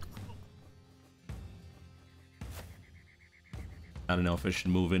 I don't know if I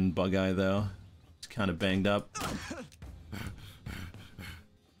should move in Bug Eye, though. It's kind of banged up.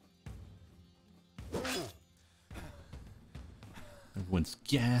 Everyone's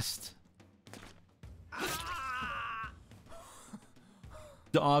gassed.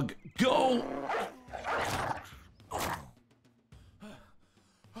 Dog, go!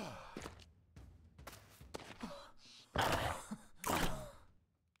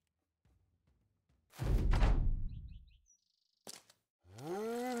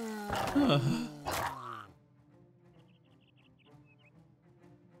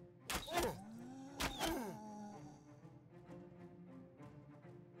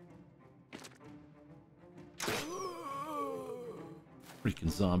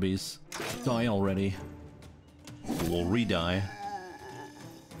 Freaking zombies. Die already. We'll re-die. I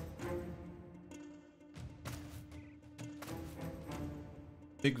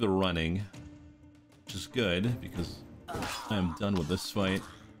think they're running, which is good because I'm done with this fight.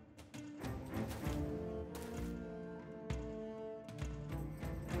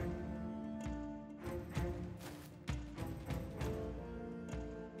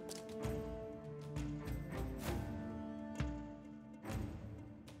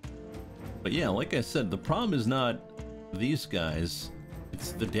 But yeah, like I said, the problem is not these guys,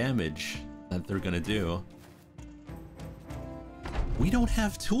 it's the damage. that they're gonna do. We don't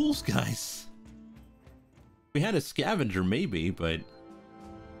have tools, guys. We had a scavenger maybe, but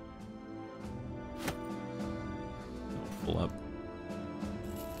full up.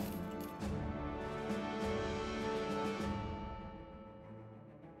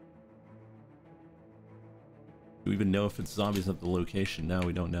 Do we even know if it's zombies at the location? No,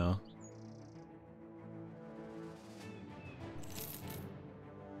 we don't know.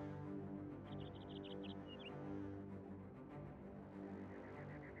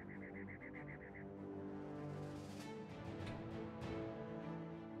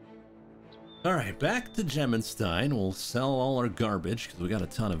 Alright, back to Gemenstein. We'll sell all our garbage, because we got a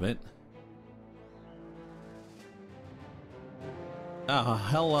ton of it. Ah,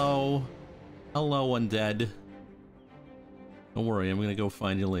 hello. Hello, undead. Don't worry, I'm gonna go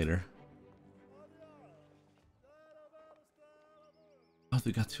find you later. Oh,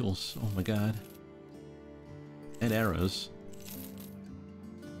 they got tools. Oh my god. And arrows.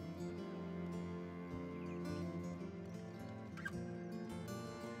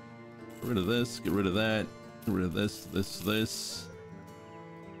 Get rid of this, get rid of that, get rid of this, this.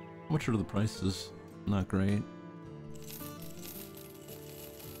 How much are the prices? Not great.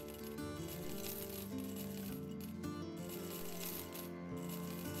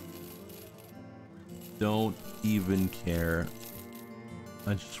 Don't even care.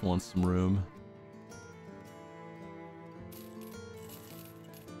 I just want some room.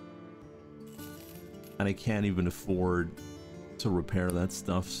 And I can't even afford to repair that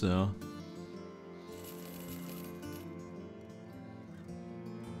stuff, so...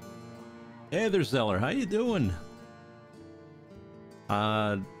 Hey there, Zeller. How you doing?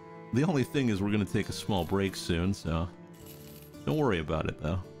 The only thing is we're gonna take a small break soon, so... Don't worry about it,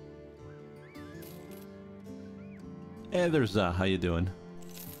 though. Hey there's how you doing?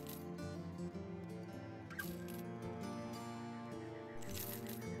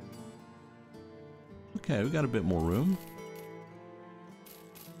 Okay, we got a bit more room.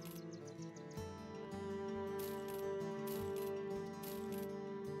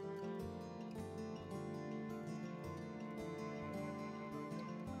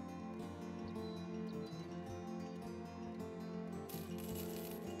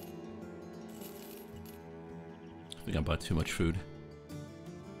 I think I bought too much food.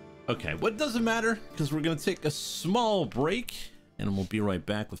 Okay, well, it doesn't matter, because we're going to take a small break, and we'll be right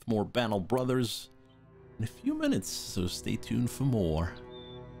back with more Battle Brothers in a few minutes, so stay tuned for more.